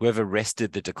 2030, we've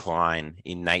arrested the decline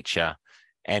in nature,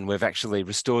 and we've actually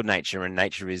restored nature, and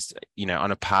nature is, you know, on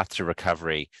a path to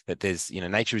recovery, that there's, you know,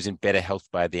 nature is in better health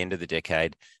by the end of the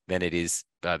decade than it is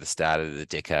by the start of the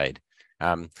decade.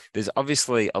 There's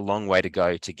obviously a long way to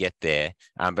go to get there,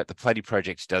 but the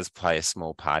Platy-project does play a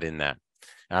small part in that.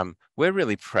 We're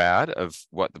really proud of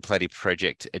what the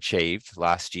Platy-project achieved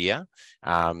last year.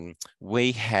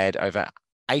 We had over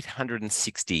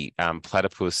 860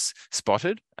 platypus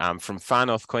spotted from far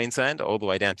north Queensland all the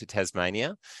way down to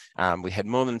Tasmania. We had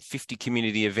more than 50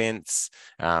 community events.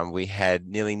 We had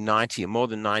nearly 90, or more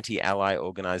than 90 ally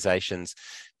organisations.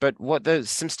 But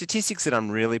some statistics that I'm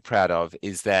really proud of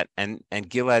is that, and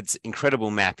Gilad's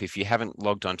incredible map, if you haven't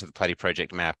logged onto the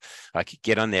Platy-project map, like,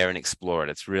 get on there and explore it.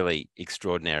 It's really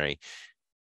extraordinary.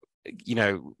 You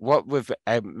know, what we've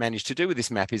managed to do with this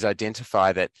map is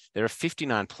identify that there are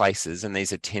 59 places, and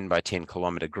these are 10 by 10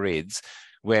 kilometre grids,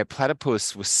 where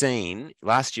platypus were seen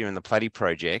last year in the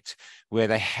Platy-project, where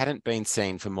they hadn't been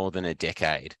seen for more than a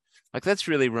decade. Like, that's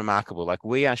really remarkable. Like,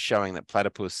 we are showing that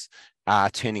platypus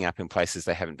are turning up in places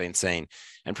they haven't been seen.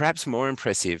 And perhaps more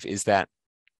impressive is that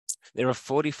there are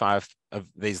 45 of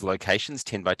these locations,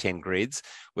 10 by 10 grids,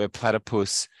 where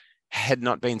platypus had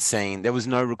not been seen. There was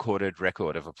no recorded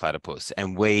record of a platypus.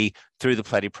 And we, through the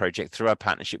Platy-project, through our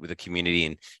partnership with the community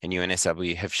and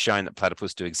UNSW, have shown that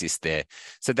platypus do exist there.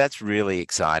 So that's really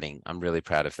exciting. I'm really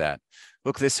proud of that.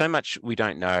 Look, there's so much we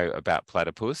don't know about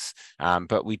platypus,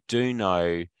 but we do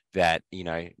know that, you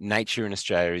know, nature in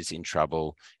Australia is in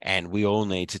trouble, and we all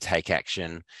need to take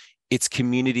action. Its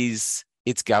communities,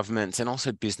 its governments, and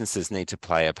also businesses need to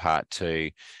play a part too.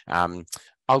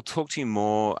 I'll talk to you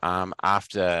more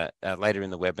after later in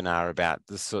the webinar about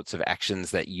the sorts of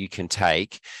actions that you can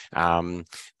take.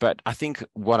 But I think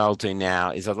what I'll do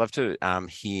now is I'd love to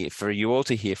hear for you all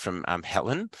to hear from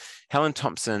Helen. Helen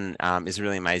Thompson is a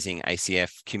really amazing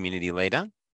ACF community leader.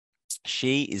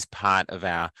 She is part of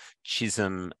our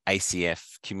Chisholm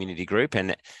ACF community group.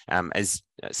 And as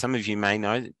some of you may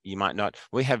know, you might not,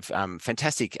 we have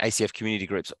fantastic ACF community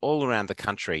groups all around the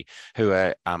country who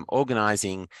are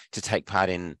organising to take part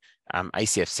in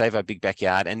ACF Save Our Big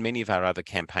Backyard and many of our other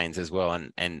campaigns as well,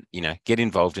 and you know, get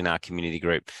involved in our community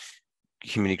groups.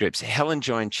 Helen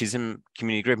joined Chisholm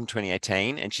Community Group in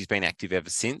 2018, and she's been active ever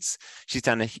since. She's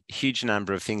done a huge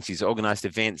number of things. She's organised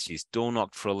events, she's door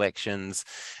knocked for elections.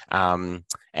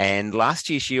 And last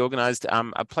year she organised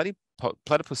a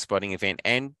platypus spotting event,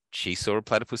 and she saw a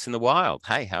platypus in the wild.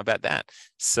 Hey, how about that?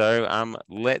 So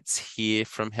let's hear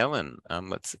from Helen.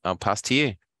 I'll pass to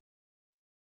you.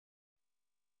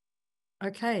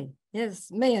 Okay,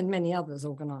 yes, me and many others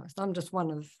organised. I'm just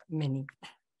one of many.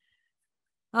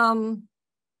 I'll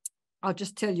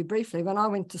just tell you briefly, when I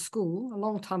went to school a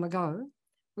long time ago,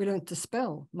 we learned to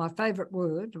spell. My favourite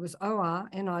word was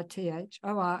O-R-N-I-T-H,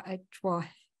 O-R-H-Y-N-C-H-U-S.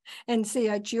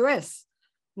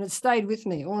 And it stayed with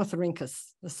me,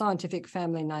 Ornithorhynchus, the scientific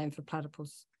family name for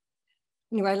platypus.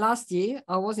 Anyway, last year,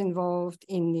 I was involved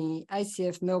in the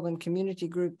ACF Melbourne Community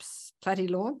Group's Platy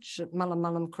launch at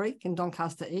Mullumbullen Creek in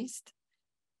Doncaster East.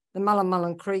 The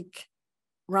Mullumbullen Creek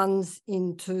runs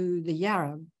into the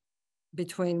Yarra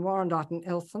between Warrandyte and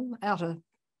Eltham, outer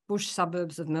bush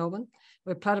suburbs of Melbourne,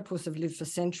 where platypus have lived for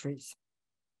centuries.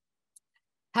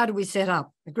 How do we set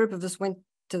up? A group of us went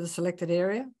to the selected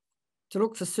area to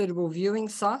look for suitable viewing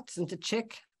sites and to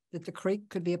check that the creek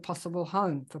could be a possible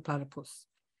home for platypus.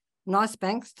 Nice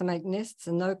banks to make nests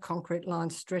and no concrete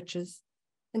lined stretches,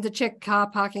 and to check car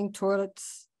parking,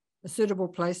 toilets, a suitable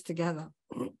place to gather.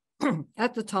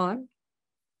 At the time,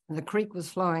 the creek was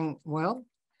flowing well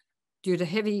due to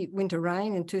heavy winter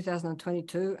rain in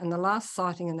 2022, and the last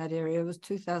sighting in that area was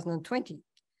 2020.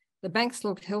 The banks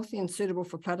looked healthy and suitable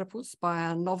for platypus by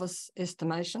our novice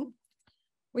estimation.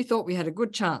 We thought we had a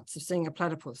good chance of seeing a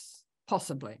platypus,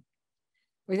 possibly.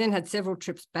 We then had several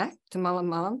trips back to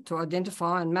Mullumbullen to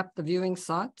identify and map the viewing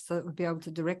site so that we'd be able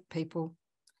to direct people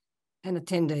and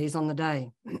attendees on the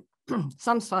day.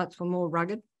 Some sites were more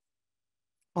rugged,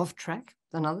 off track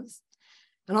than others.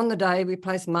 And on the day, we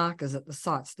placed markers at the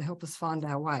sites to help us find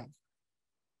our way.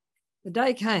 The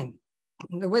day came.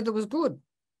 The weather was good.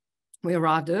 We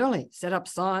arrived early, set up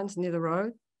signs near the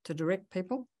road to direct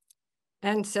people,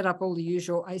 and set up all the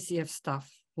usual ACF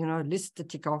stuff, you know, lists to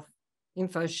tick off,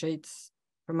 info sheets,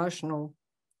 promotional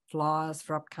flyers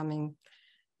for upcoming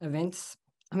events.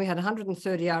 And we had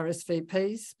 130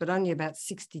 RSVPs, but only about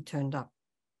 60 turned up.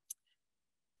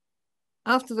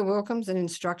 After the welcomes and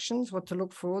instructions, what to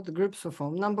look for, the groups were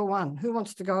formed. Number one, who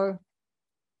wants to go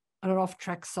on an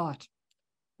off-track site?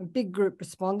 A big group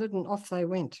responded and off they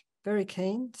went, very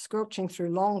keen, squelching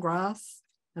through long grass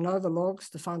and over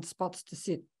logs to find spots to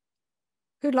sit.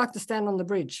 Who'd like to stand on the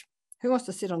bridge? Who wants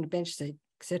to sit on a bench seat,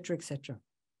 etc., etc.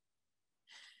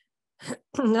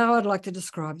 Now I'd like to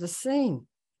describe the scene.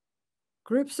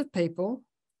 Groups of people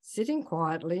sitting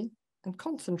quietly and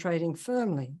concentrating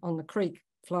firmly on the creek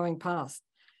flowing past,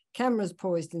 cameras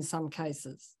poised in some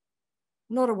cases.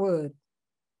 Not a word.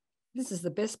 This is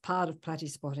the best part of platy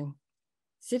spotting.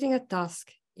 Sitting at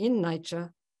dusk in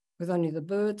nature with only the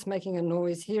birds making a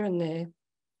noise here and there,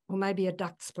 or maybe a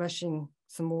duck splashing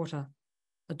some water.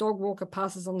 A dog walker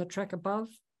passes on the track above,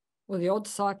 or the odd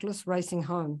cyclist racing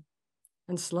home.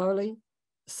 And slowly,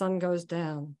 the sun goes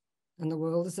down and the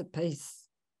world is at peace.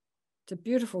 It's a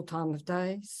beautiful time of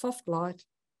day, soft light,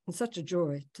 and such a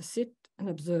joy to sit and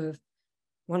observe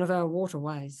one of our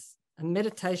waterways, a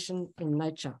meditation in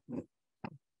nature.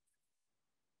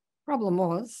 Problem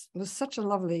was, it was such a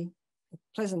lovely,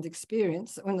 pleasant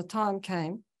experience that when the time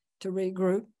came to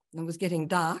regroup and it was getting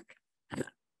dark,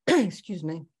 excuse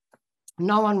me,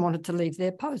 no one wanted to leave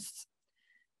their posts.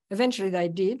 Eventually they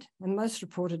did, and most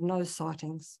reported no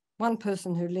sightings. One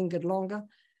person who lingered longer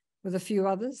with a few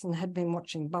others and had been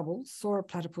watching bubbles saw a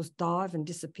platypus dive and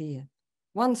disappear.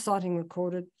 One sighting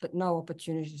recorded, but no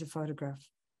opportunity to photograph.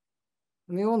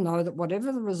 And we all know that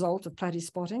whatever the result of platy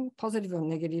spotting, positive or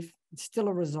negative, it's still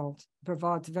a result. It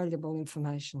provides valuable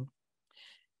information.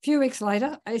 A few weeks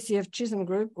later, ACF Chisholm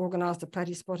Group organised a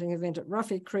platy spotting event at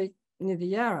Ruffy Creek near the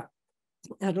Yarra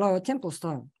at Lower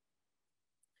Templestone.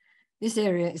 This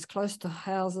area is close to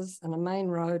houses and a main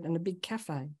road and a big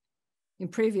cafe. In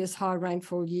previous high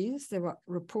rainfall years, there were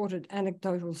reported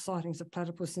anecdotal sightings of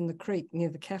platypus in the creek near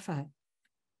the cafe.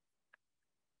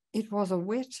 It was a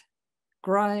wet,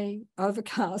 grey,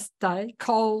 overcast day,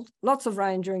 cold, lots of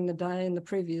rain during the day and the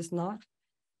previous night,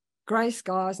 grey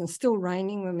skies and still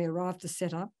raining when we arrived to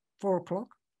set up, 4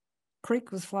 o'clock.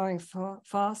 Creek was flowing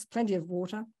fast, plenty of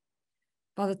water.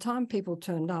 By the time people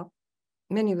turned up,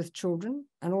 many with children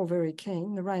and all very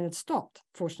keen, the rain had stopped,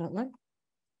 fortunately.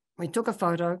 We took a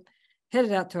photo,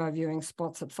 headed out to our viewing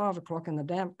spots at 5 o'clock in the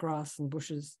damp grass and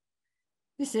bushes.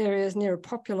 This area is near a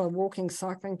popular walking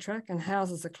cycling track and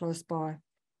houses are close by.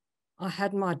 I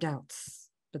had my doubts,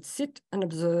 but sit and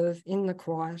observe in the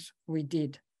quiet we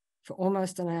did for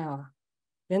almost an hour.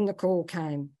 Then the call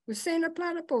came, "We've seen a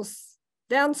platypus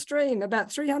downstream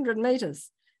about 300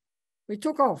 metres. We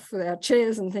took off with our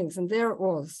chairs and things, and there it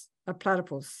was, a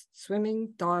platypus,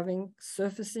 swimming, diving,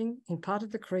 surfacing in part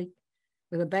of the creek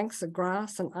with the banks of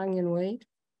grass and onion weed,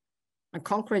 a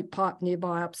concrete pipe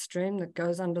nearby upstream that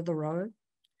goes under the road.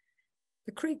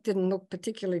 The creek didn't look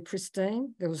particularly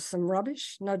pristine. There was some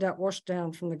rubbish, no doubt washed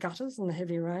down from the gutters and the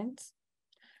heavy rains.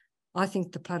 I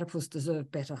think the platypus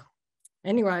deserved better.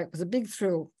 Anyway, it was a big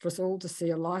thrill for us all to see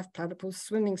a live platypus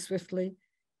swimming swiftly,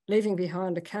 leaving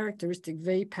behind a characteristic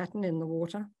V pattern in the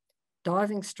water,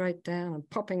 diving straight down and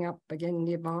popping up again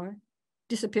nearby,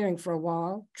 disappearing for a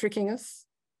while, tricking us.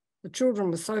 The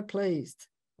children were so pleased,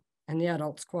 and the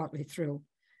adults quietly thrilled,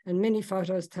 and many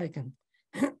photos taken.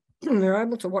 We were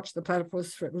able to watch the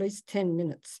platypus for at least 10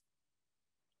 minutes.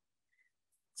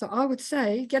 So I would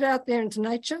say, get out there into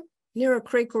nature, near a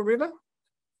creek or river,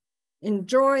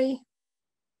 enjoy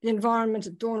the environment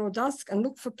at dawn or dusk, and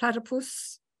look for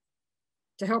platypus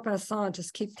to help our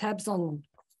scientists keep tabs on them.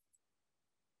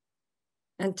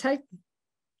 And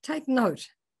take note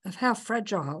of how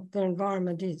fragile their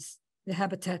environment is, their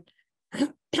habitat.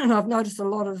 And I've noticed a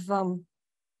lot of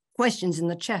questions in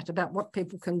the chat about what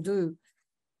people can do.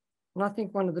 And I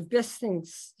think one of the best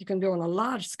things you can do on a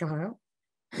large scale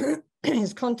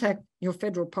is contact your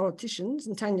federal politicians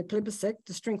and Tanya Plibersek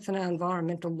to strengthen our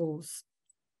environmental laws.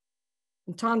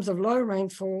 In times of low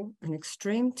rainfall and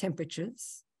extreme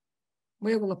temperatures,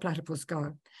 where will the platypus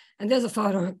go? And there's a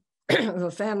photo of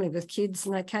a family with kids,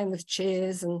 and they came with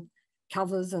chairs and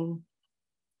covers, and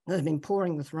they've been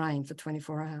pouring with rain for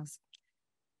 24 hours.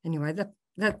 Anyway,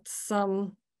 that's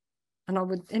and I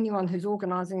would, anyone who's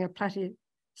organising a platy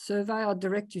survey, I'll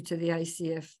direct you to the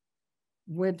ACF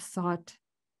website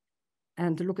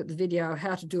and to look at the video,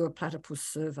 how to do a platypus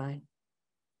survey.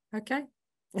 Okay.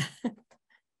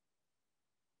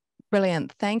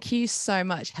 Brilliant. Thank you so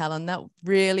much, Helen. That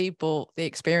really brought the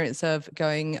experience of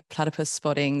going platypus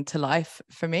spotting to life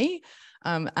for me.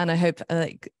 And I hope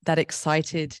that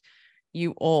excited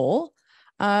you all.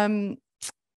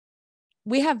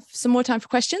 We have some more time for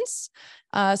questions.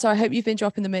 So I hope you've been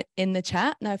dropping them in the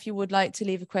chat. Now, if you would like to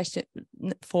leave a question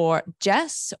for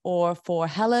Jess or for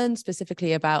Helen,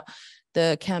 specifically about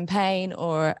the campaign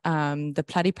or the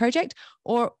Platy-project,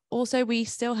 or also we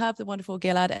still have the wonderful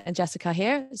Gilad and Jessica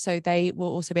here, so they will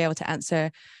also be able to answer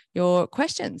your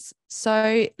questions.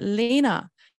 So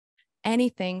Lena,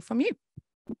 anything from you?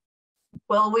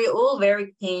 Well, we're all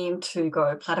very keen to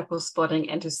go platypus spotting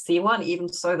and to see one,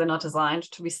 even so they're not designed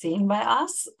to be seen by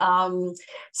us.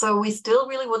 So we still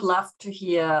really would love to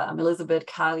hear, Elizabeth,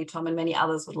 Carly, Tom, and many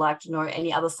others would like to know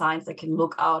any other signs that can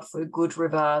look out for a good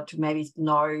river to maybe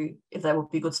know if that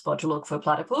would be a good spot to look for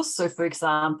platypus. So for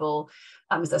example,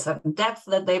 is there a certain depth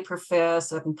that they prefer,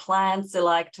 certain plants they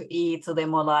like to eat, so they're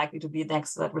more likely to be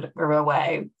next to that river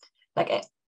away? Like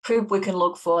poop we can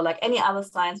look for, like any other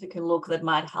signs we can look that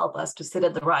might help us to sit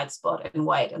at the right spot and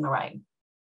wait in the rain.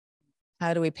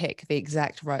 How do we pick the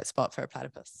exact right spot for a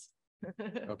platypus?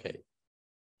 Okay.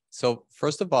 So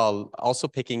first of all, also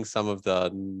picking some of the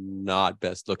not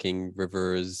best looking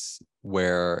rivers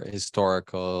where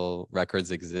historical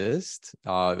records exist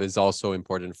is also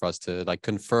important for us to like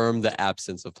confirm the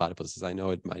absence of platypuses. I know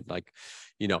it might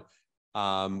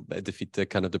defeat the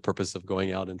kind of the purpose of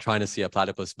going out and trying to see a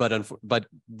platypus, but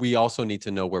we also need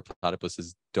to know where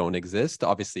platypuses don't exist.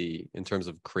 Obviously, in terms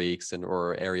of creeks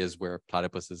or areas where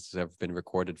platypuses have been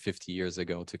recorded 50 years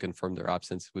ago, to confirm their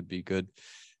absence would be good,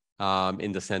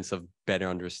 in the sense of better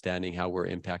understanding how we're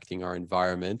impacting our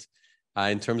environment.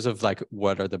 In terms of like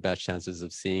what are the best chances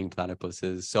of seeing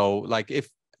platypuses, so like if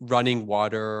running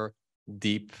water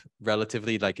deep,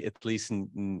 relatively, like at least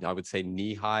I would say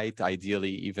knee height,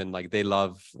 ideally even like they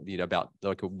love about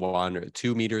like 1 or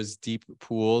 2 meters deep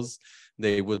pools.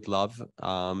 They would love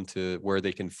to where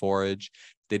they can forage.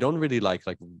 They don't really like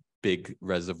big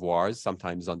reservoirs.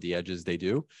 Sometimes on the edges they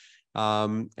do,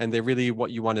 and they really,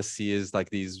 what you want to see is like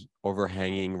these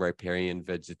overhanging riparian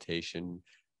vegetation,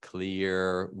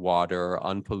 clear water,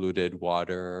 unpolluted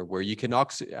water, where you can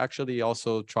actually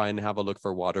also try and have a look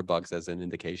for water bugs as an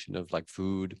indication of like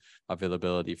food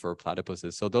availability for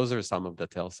platypuses. So those are some of the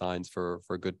tell signs for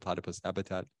good platypus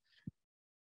habitat.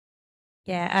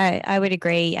 Yeah, I would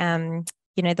agree.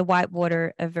 The white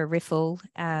water of a riffle,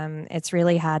 it's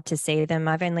really hard to see them.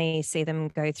 I've only seen them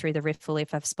go through the riffle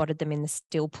if I've spotted them in the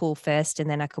still pool first, and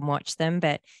then I can watch them.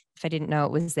 But if I didn't know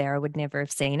it was there, I would never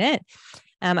have seen it.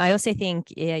 I also think,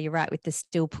 yeah, you're right, with the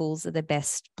still pools are the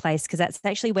best place because that's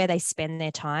actually where they spend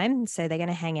their time. So they're going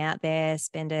to hang out there,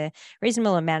 spend a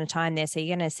reasonable amount of time there. So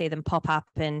you're going to see them pop up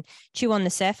and chew on the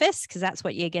surface because that's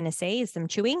what you're going to see is them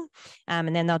chewing.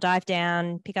 And then they'll dive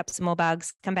down, pick up some more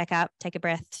bugs, come back up, take a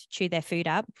breath, chew their food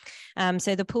up.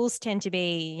 So the pools tend to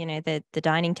be, the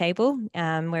dining table,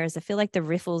 whereas I feel like the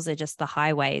riffles are just the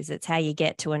highways. It's how you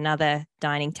get to another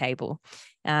dining table.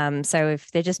 So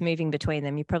if they're just moving between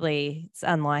them, it's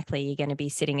unlikely you're going to be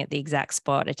sitting at the exact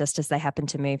spot, just as they happen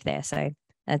to move there. So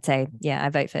I'd say, yeah, I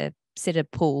vote for a still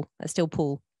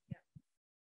pool.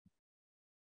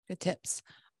 Good tips.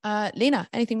 Lena,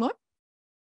 anything more?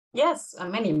 Yes,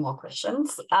 many more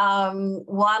questions.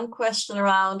 One question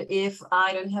around, if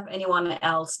I don't have anyone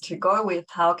else to go with,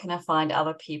 how can I find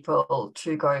other people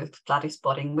to go platy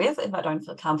spotting with if I don't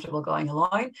feel comfortable going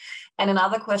alone? And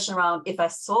another question around, if I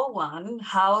saw one,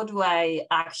 how do I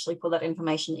actually put that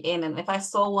information in? And if I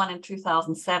saw one in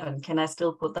 2007, can I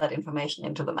still put that information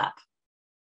into the map?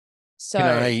 So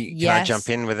can I jump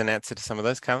in with an answer to some of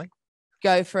those, Carly?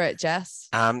 Go for it, Jess.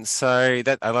 So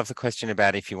that I love the question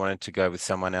about if you wanted to go with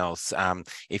someone else.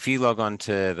 If you log on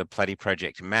to the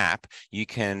Platy-project map, you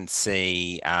can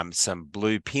see some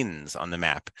blue pins on the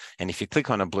map. And if you click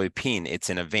on a blue pin,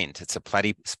 it's an event. It's a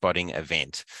platy spotting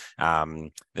event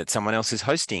that someone else is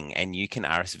hosting, and you can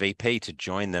RSVP to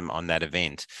join them on that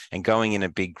event. And going in a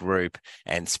big group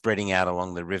and spreading out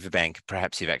along the riverbank,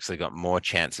 perhaps you've actually got more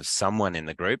chance of someone in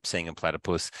the group seeing a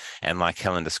platypus. And like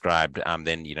Helen described,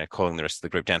 then calling the rest of the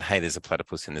group down, hey, there's a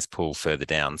platypus in this pool further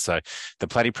down. So the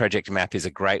Platy-project map is a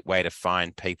great way to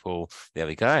find people. There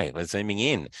we go. We're zooming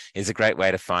in. Is a great way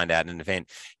to find out an event.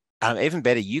 Even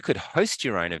better, you could host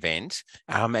your own event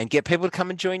and get people to come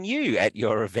and join you at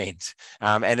your event.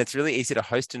 And it's really easy to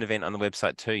host an event on the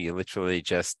website too. You literally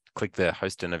just click the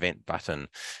host an event button.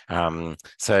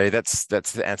 So that's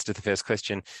the answer to the first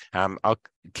question. I'll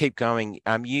keep going.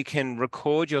 You can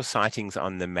record your sightings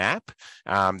on the map.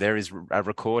 There is a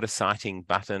record a sighting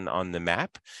button on the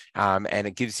map, and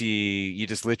it gives you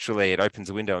just literally, it opens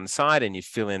a window on the side and you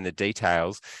fill in the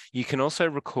details. You can also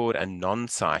record a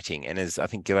non-sighting, and as I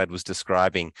think Gilad was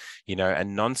describing, a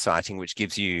non-sighting, which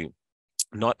gives you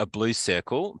not a blue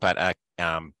circle, but a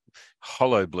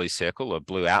hollow blue circle or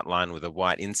blue outline with a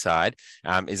white inside,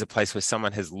 is a place where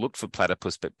someone has looked for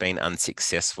platypus but been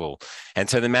unsuccessful. And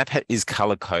so the map is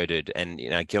color coded, and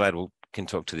Gilad can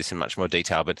talk to this in much more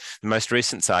detail, but the most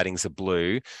recent sightings are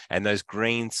blue, and those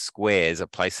green squares are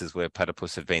places where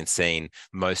platypus have been seen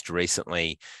most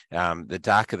recently. The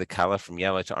darker the color, from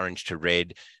yellow to orange to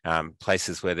red,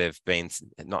 places where they've been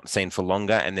not seen for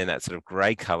longer, and then that sort of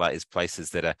gray color is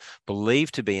places that are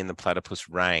believed to be in the platypus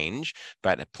range,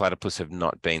 but platypus have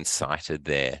not been sighted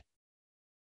there.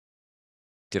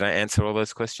 Did I answer all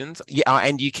those questions? Yeah,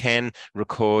 and you can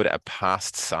record a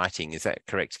past sighting. Is that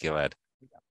correct, Gilad?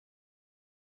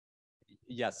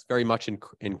 Yes, very much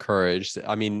encouraged.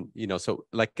 I mean, so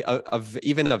like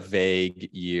even a vague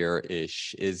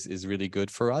year-ish is really good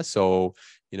for us. So,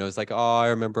 it's like, oh, I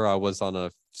remember I was on a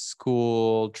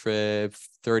school trip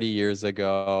 30 years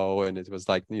ago, and it was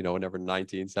like, whenever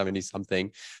 1970 something,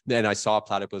 then I saw a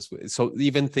platypus. So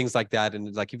even things like that,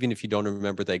 and like, even if you don't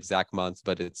remember the exact month,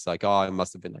 but it's like, oh, it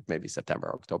must have been like maybe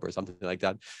September, October, or something like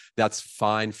that. That's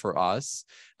fine for us.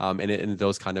 And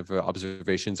those kind of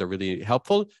observations are really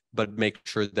helpful, but make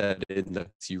sure that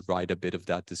you write a bit of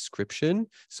that description,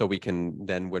 so we can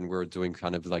then, when we're doing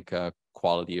kind of like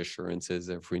quality assurances,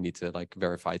 if we need to like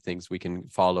verify things, we can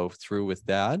follow through with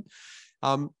that.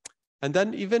 And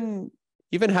then even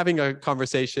having a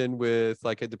conversation with,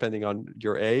 like, depending on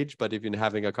your age, but even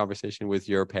having a conversation with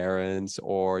your parents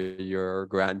or your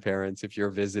grandparents, if you're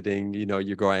visiting,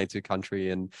 you're going to country,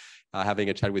 and having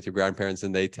a chat with your grandparents,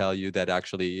 and they tell you that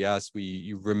actually, yes,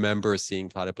 you remember seeing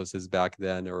platypuses back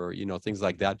then, or, things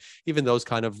like that. Even those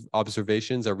kind of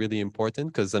observations are really important,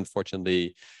 because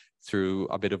unfortunately, through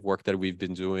a bit of work that we've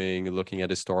been doing, looking at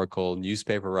historical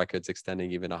newspaper records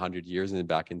extending even 100 years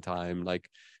back in time, like,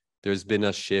 there's been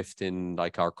a shift in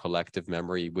like our collective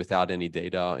memory without any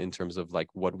data in terms of like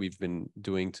what we've been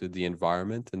doing to the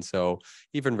environment. And so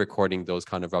even recording those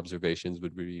kind of observations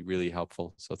would be really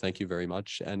helpful. So thank you very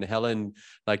much. And Helen,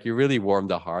 like, you really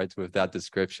warmed the heart with that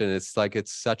description. It's like,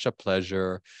 it's such a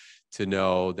pleasure to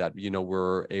know that,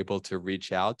 we're able to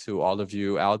reach out to all of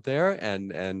you out there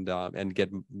and get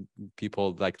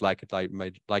people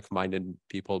like-minded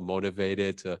people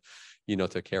motivated to,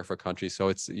 to care for country. So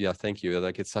it's, thank you.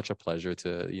 Like, it's such a pleasure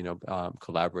to,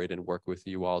 collaborate and work with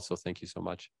you all. So thank you so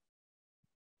much.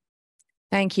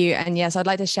 Thank you. And yes, I'd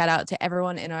like to shout out to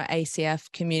everyone in our ACF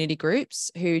community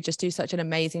groups who just do such an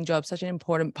amazing job, such an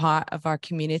important part of our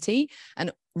community,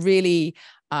 and really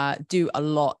do a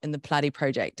lot in the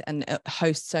Platy-project and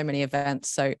host so many events.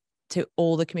 So to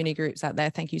all the community groups out there,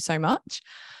 thank you so much.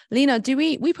 Lena, do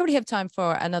we probably have time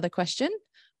for another question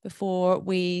before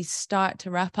we start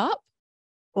to wrap up?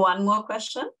 One more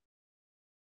question.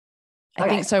 I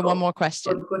think so. Cool. One more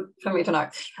question. Good for me to know.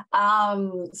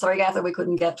 Sorry, guys, that we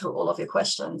couldn't get to all of your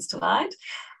questions tonight.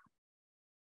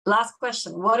 Last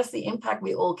question, what is the impact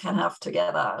we all can have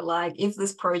together? Like, if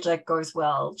this project goes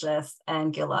well, Jess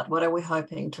and Gilad, what are we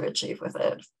hoping to achieve with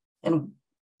it? And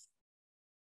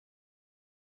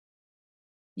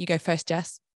you go first,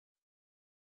 Jess.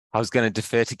 I was going to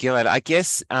defer to Gilad. I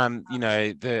guess,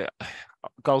 the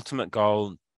ultimate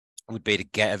goal would be to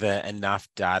gather enough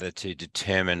data to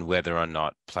determine whether or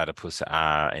not platypus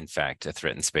are in fact a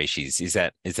threatened species. Is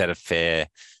that a fair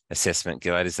assessment,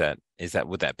 Gilad?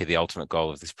 Would that be the ultimate goal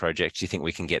of this project? Do you think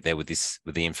we can get there with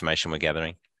the information we're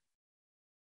gathering?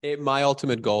 My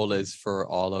ultimate goal is for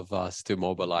all of us to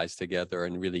mobilize together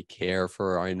and really care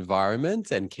for our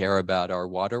environment and care about our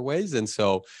waterways. And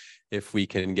so if we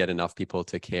can get enough people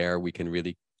to care, we can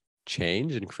really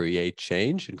change and create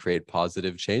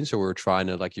positive change. So we're trying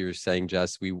to, like you were saying,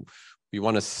 Jess, we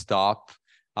want to stop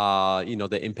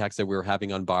the impacts that we're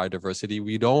having on biodiversity.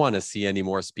 We don't want to see any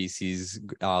more species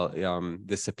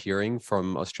disappearing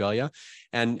from Australia.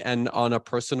 And on a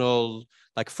personal,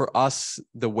 like for us,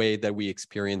 the way that we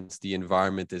experience the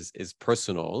environment is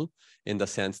personal, in the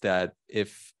sense that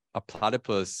if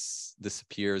platypuses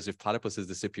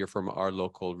disappear from our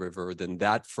local river, then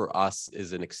that for us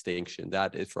is an extinction.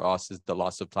 That is, for us, is the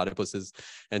loss of platypuses.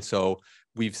 And so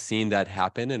we've seen that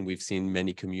happen, and we've seen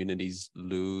many communities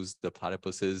lose the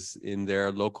platypuses in their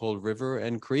local river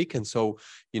and creek. And so,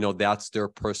 that's their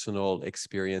personal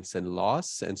experience and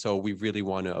loss. And so we really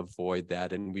want to avoid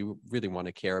that. And we really want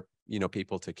to care,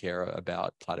 people to care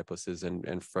about platypuses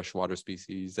and freshwater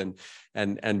species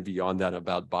and beyond that,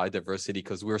 about biodiversity,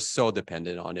 because we're so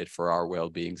dependent on it for our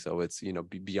well-being. So it's,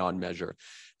 beyond measure.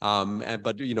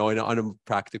 But on a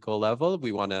practical level,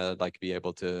 we want to be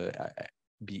able to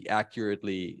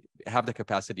have the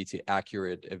capacity to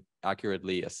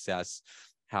accurately assess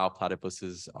how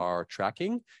platypuses are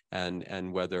tracking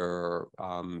and whether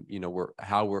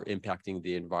how we're impacting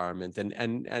the environment,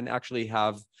 and actually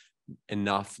have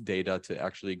enough data to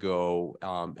actually go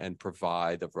and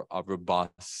provide a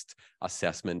robust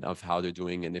assessment of how they're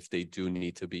doing. And if they do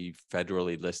need to be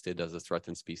federally listed as a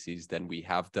threatened species, then we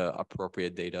have the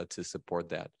appropriate data to support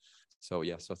that. So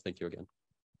thank you again.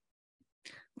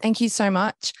 Thank you so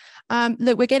much.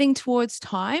 Look, we're getting towards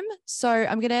time, so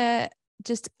I'm going to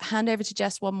just hand over to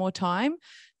Jess one more time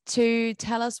to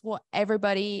tell us what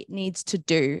everybody needs to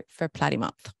do for Platy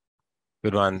Month.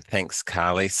 Good one. Thanks,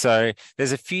 Carly. So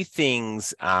there's a few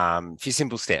things, few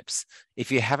simple steps.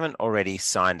 If you haven't already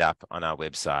signed up on our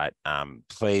website,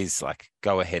 please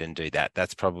go ahead and do that.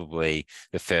 That's probably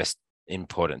the first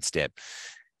important step.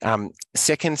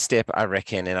 Second step, I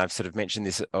reckon, and I've sort of mentioned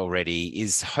this already,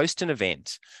 is host an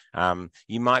event.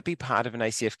 You might be part of an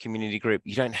ACF community group.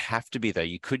 You don't have to be, though.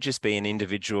 You could just be an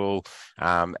individual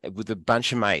with a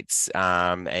bunch of mates,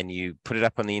 and you put it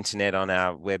up on the internet on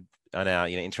our web, on our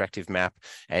interactive map,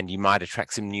 and you might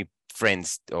attract some new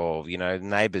friends or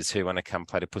neighbors who want to come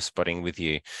platypus spotting with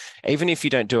you. Even if you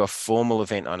don't do a formal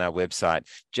event on our website,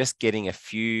 just getting a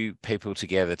few people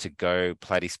together to go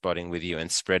platy spotting with you and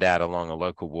spread out along a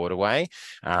local waterway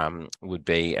would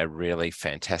be a really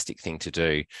fantastic thing to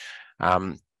do.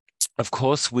 Of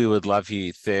course, we would love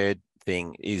you. Third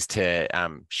thing is to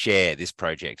share this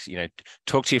project.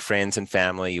 Talk to your friends and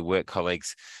family, your work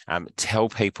colleagues, tell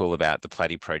people about the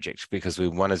Platy-project, because we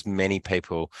want as many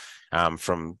people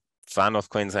from far North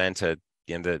Queensland to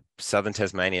the southern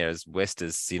Tasmania, as west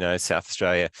as South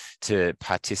Australia, to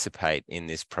participate in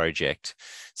this project.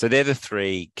 So they're the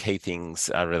three key things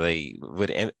I really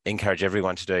would encourage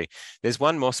everyone to do. There's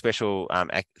one more special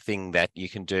thing that you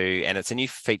can do, and it's a new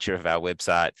feature of our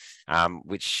website,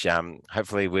 which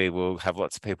hopefully we will have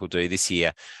lots of people do this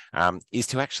year, is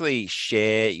to actually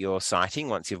share your sighting.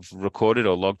 Once you've recorded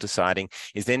or logged a sighting,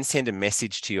 is then send a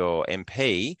message to your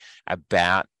MP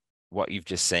about what you've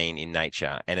just seen in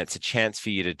nature. And it's a chance for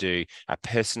you to do a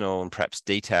personal and perhaps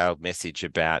detailed message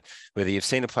about whether you've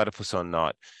seen a platypus or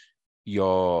not,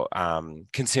 your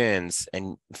concerns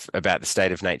and about the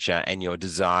state of nature, and your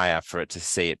desire for it to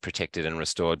see it protected and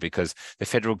restored, because the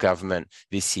federal government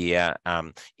this year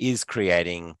is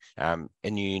creating a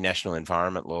new national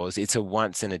environment laws. It's a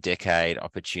once in a decade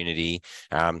opportunity.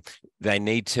 They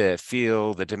need to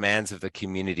feel the demands of the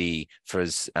community for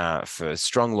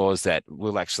strong laws that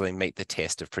will actually meet the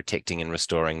test of protecting and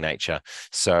restoring nature.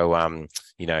 So,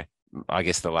 I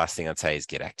guess the last thing I'd say is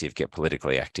get active, get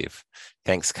politically active.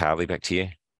 Thanks, Carly. Back to you.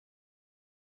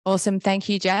 Awesome. Thank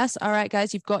you, Jess. All right,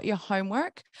 guys, you've got your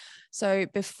homework. So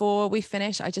before we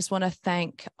finish, I just want to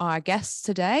thank our guests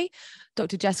today.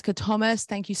 Dr. Jessica Thomas,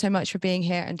 thank you so much for being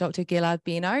here. And Dr. Gilad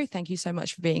Bino, thank you so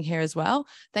much for being here as well.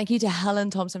 Thank you to Helen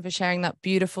Thompson for sharing that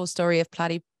beautiful story of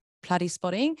platy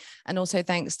spotting. And also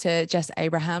thanks to Jess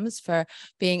Abrahams for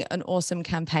being an awesome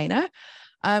campaigner.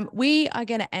 We are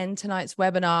going to end tonight's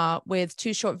webinar with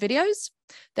 2 short videos.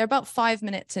 They're about 5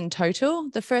 minutes in total.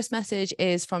 The first message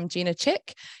is from Gina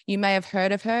Chick. You may have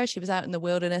heard of her. She was out in the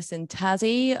wilderness in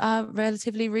Tassie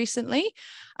relatively recently.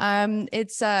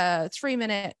 It's a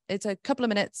 3-minute, it's a couple of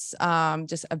minutes,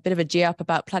 just a bit of a G up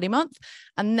about Platy Month,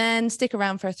 and then stick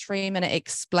around for a 3-minute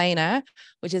explainer,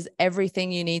 which is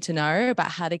everything you need to know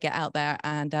about how to get out there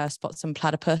and spot some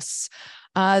platypus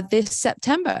this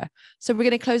September. So we're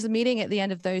going to close the meeting at the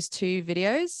end of those 2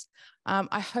 videos.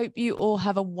 I hope you all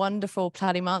have a wonderful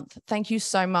Platy Month. Thank you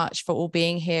so much for all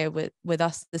being here with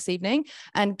us this evening,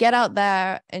 and get out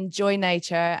there, enjoy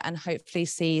nature, and hopefully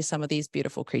see some of these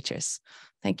beautiful creatures.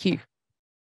 Thank you.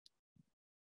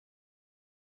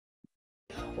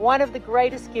 One of the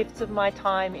greatest gifts of my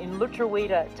time in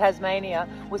Lutruwita, Tasmania,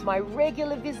 was my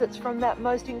regular visits from that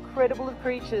most incredible of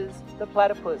creatures, the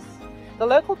platypus. The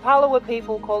local Palawa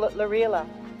people call it Larila.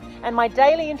 And my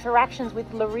daily interactions with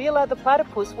Larila the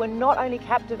platypus were not only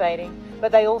captivating,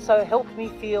 but they also helped me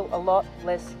feel a lot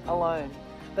less alone.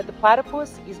 But the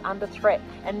platypus is under threat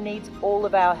and needs all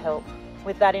of our help.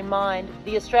 With that in mind,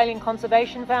 the Australian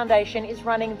Conservation Foundation is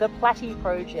running the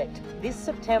Platy-project this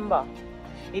September.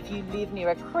 If you live near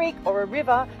a creek or a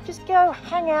river, just go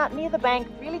hang out near the bank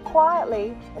really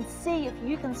quietly and see if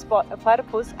you can spot a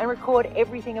platypus and record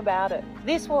everything about it.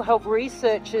 This will help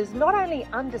researchers not only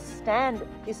understand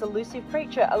this elusive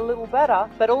creature a little better,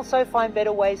 but also find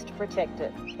better ways to protect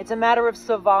it. It's a matter of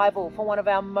survival for one of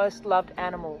our most loved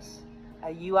animals.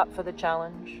 Are you up for the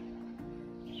challenge?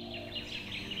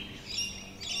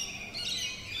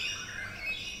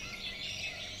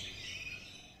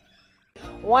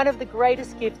 One of the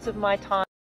greatest gifts of my time.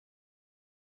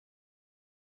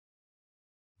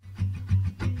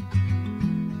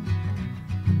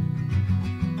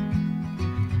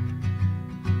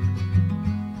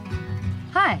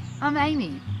 Hi, I'm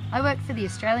Amy. I work for the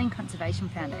Australian Conservation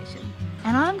Foundation,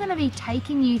 and I'm going to be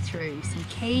taking you through some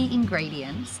key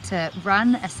ingredients to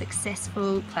run a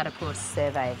successful platypus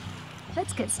survey.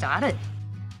 Let's get started.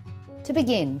 To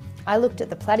begin, I looked at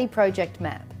the Platy-project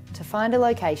map to find a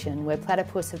location where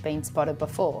platypus have been spotted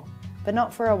before, but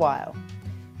not for a while.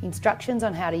 Instructions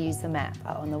on how to use the map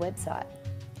are on the website.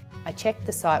 I checked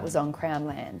the site was on Crown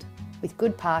land, with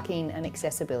good parking and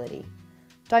accessibility.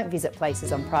 Don't visit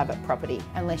places on private property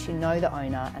unless you know the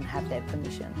owner and have their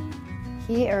permission.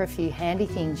 Here are a few handy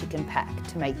things you can pack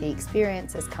to make the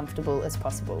experience as comfortable as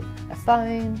possible. A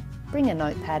phone, bring a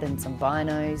notepad and some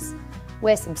binos,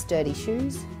 wear some sturdy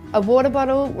shoes. A water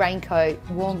bottle, raincoat,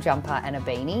 warm jumper and a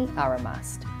beanie are a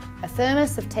must. A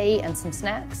thermos of tea and some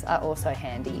snacks are also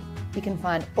handy. You can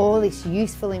find all this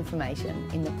useful information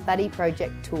in the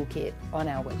Platy-project toolkit on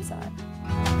our website.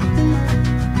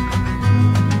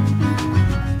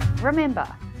 Remember,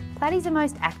 platies are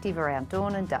most active around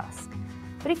dawn and dusk,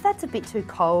 but if that's a bit too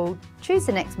cold, choose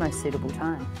the next most suitable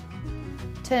time.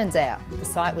 Turns out, the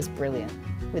site was brilliant,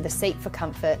 with a seat for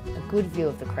comfort, a good view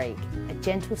of the creek, a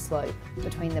gentle slope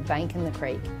between the bank and the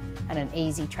creek, and an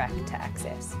easy track to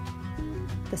access.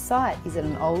 The site is at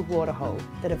an old waterhole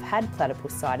that have had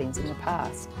platypus sightings in the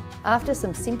past. After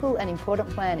some simple and important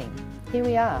planning, here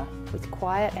we are with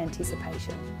quiet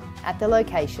anticipation. At the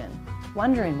location,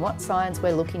 wondering what signs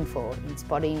we're looking for in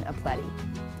spotting a platy.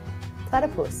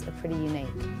 Platypus are pretty unique,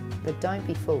 but don't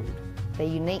be fooled. Their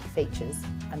unique features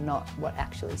are not what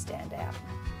actually stand out.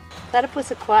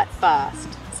 Platypus are quite fast,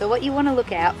 so what you want to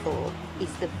look out for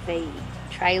is the V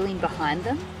trailing behind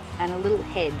them and a little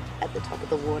head at the top of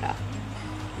the water.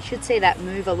 You should see that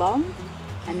move along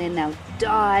and then they'll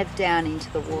dive down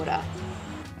into the water.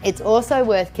 It's also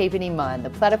worth keeping in mind the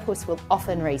platypus will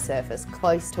often resurface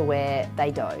close to where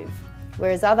they dove,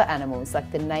 whereas other animals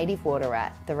like the native water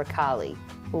rat, the ricali,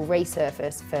 will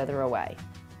resurface further away.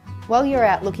 While you're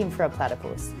out looking for a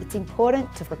platypus, it's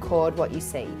important to record what you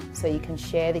see so you can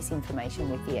share this information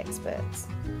with the experts.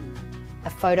 A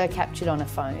photo captured on a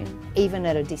phone, even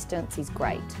at a distance, is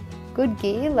great. Good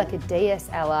gear like a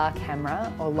DSLR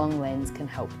camera or long lens can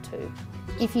help too.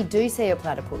 If you do see a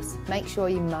platypus, make sure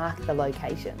you mark the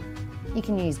location. You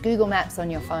can use Google Maps on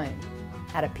your phone.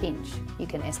 At a pinch, you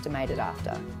can estimate it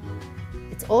after.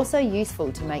 It's also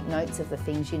useful to make notes of the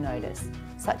things you notice,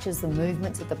 such as the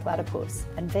movements of the platypus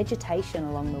and vegetation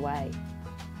along the way.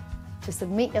 To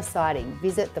submit your sighting,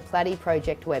 visit the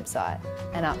Platy-project website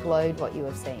and upload what you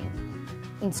have seen.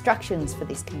 Instructions for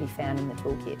this can be found in the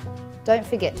toolkit. Don't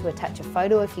forget to attach a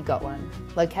photo if you got one,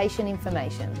 location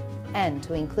information, and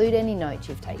to include any notes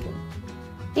you've taken.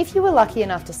 If you were lucky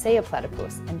enough to see a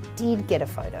platypus and did get a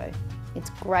photo, it's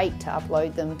great to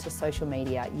upload them to social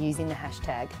media using the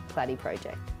hashtag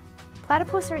Platy-project.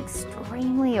 Platypus are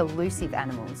extremely elusive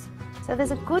animals, So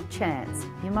there's a good chance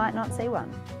you might not see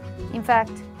one. In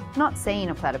fact, not seeing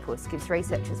a platypus gives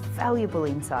researchers valuable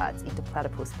insights into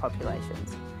platypus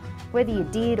populations. Whether you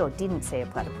did or didn't see a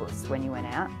platypus when you went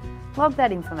out, log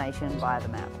that information via the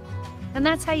map. And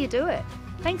that's how you do it.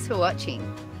 Thanks for watching.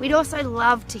 We'd also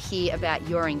love to hear about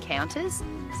your encounters,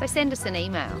 so send us an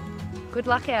email. Good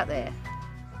luck out there.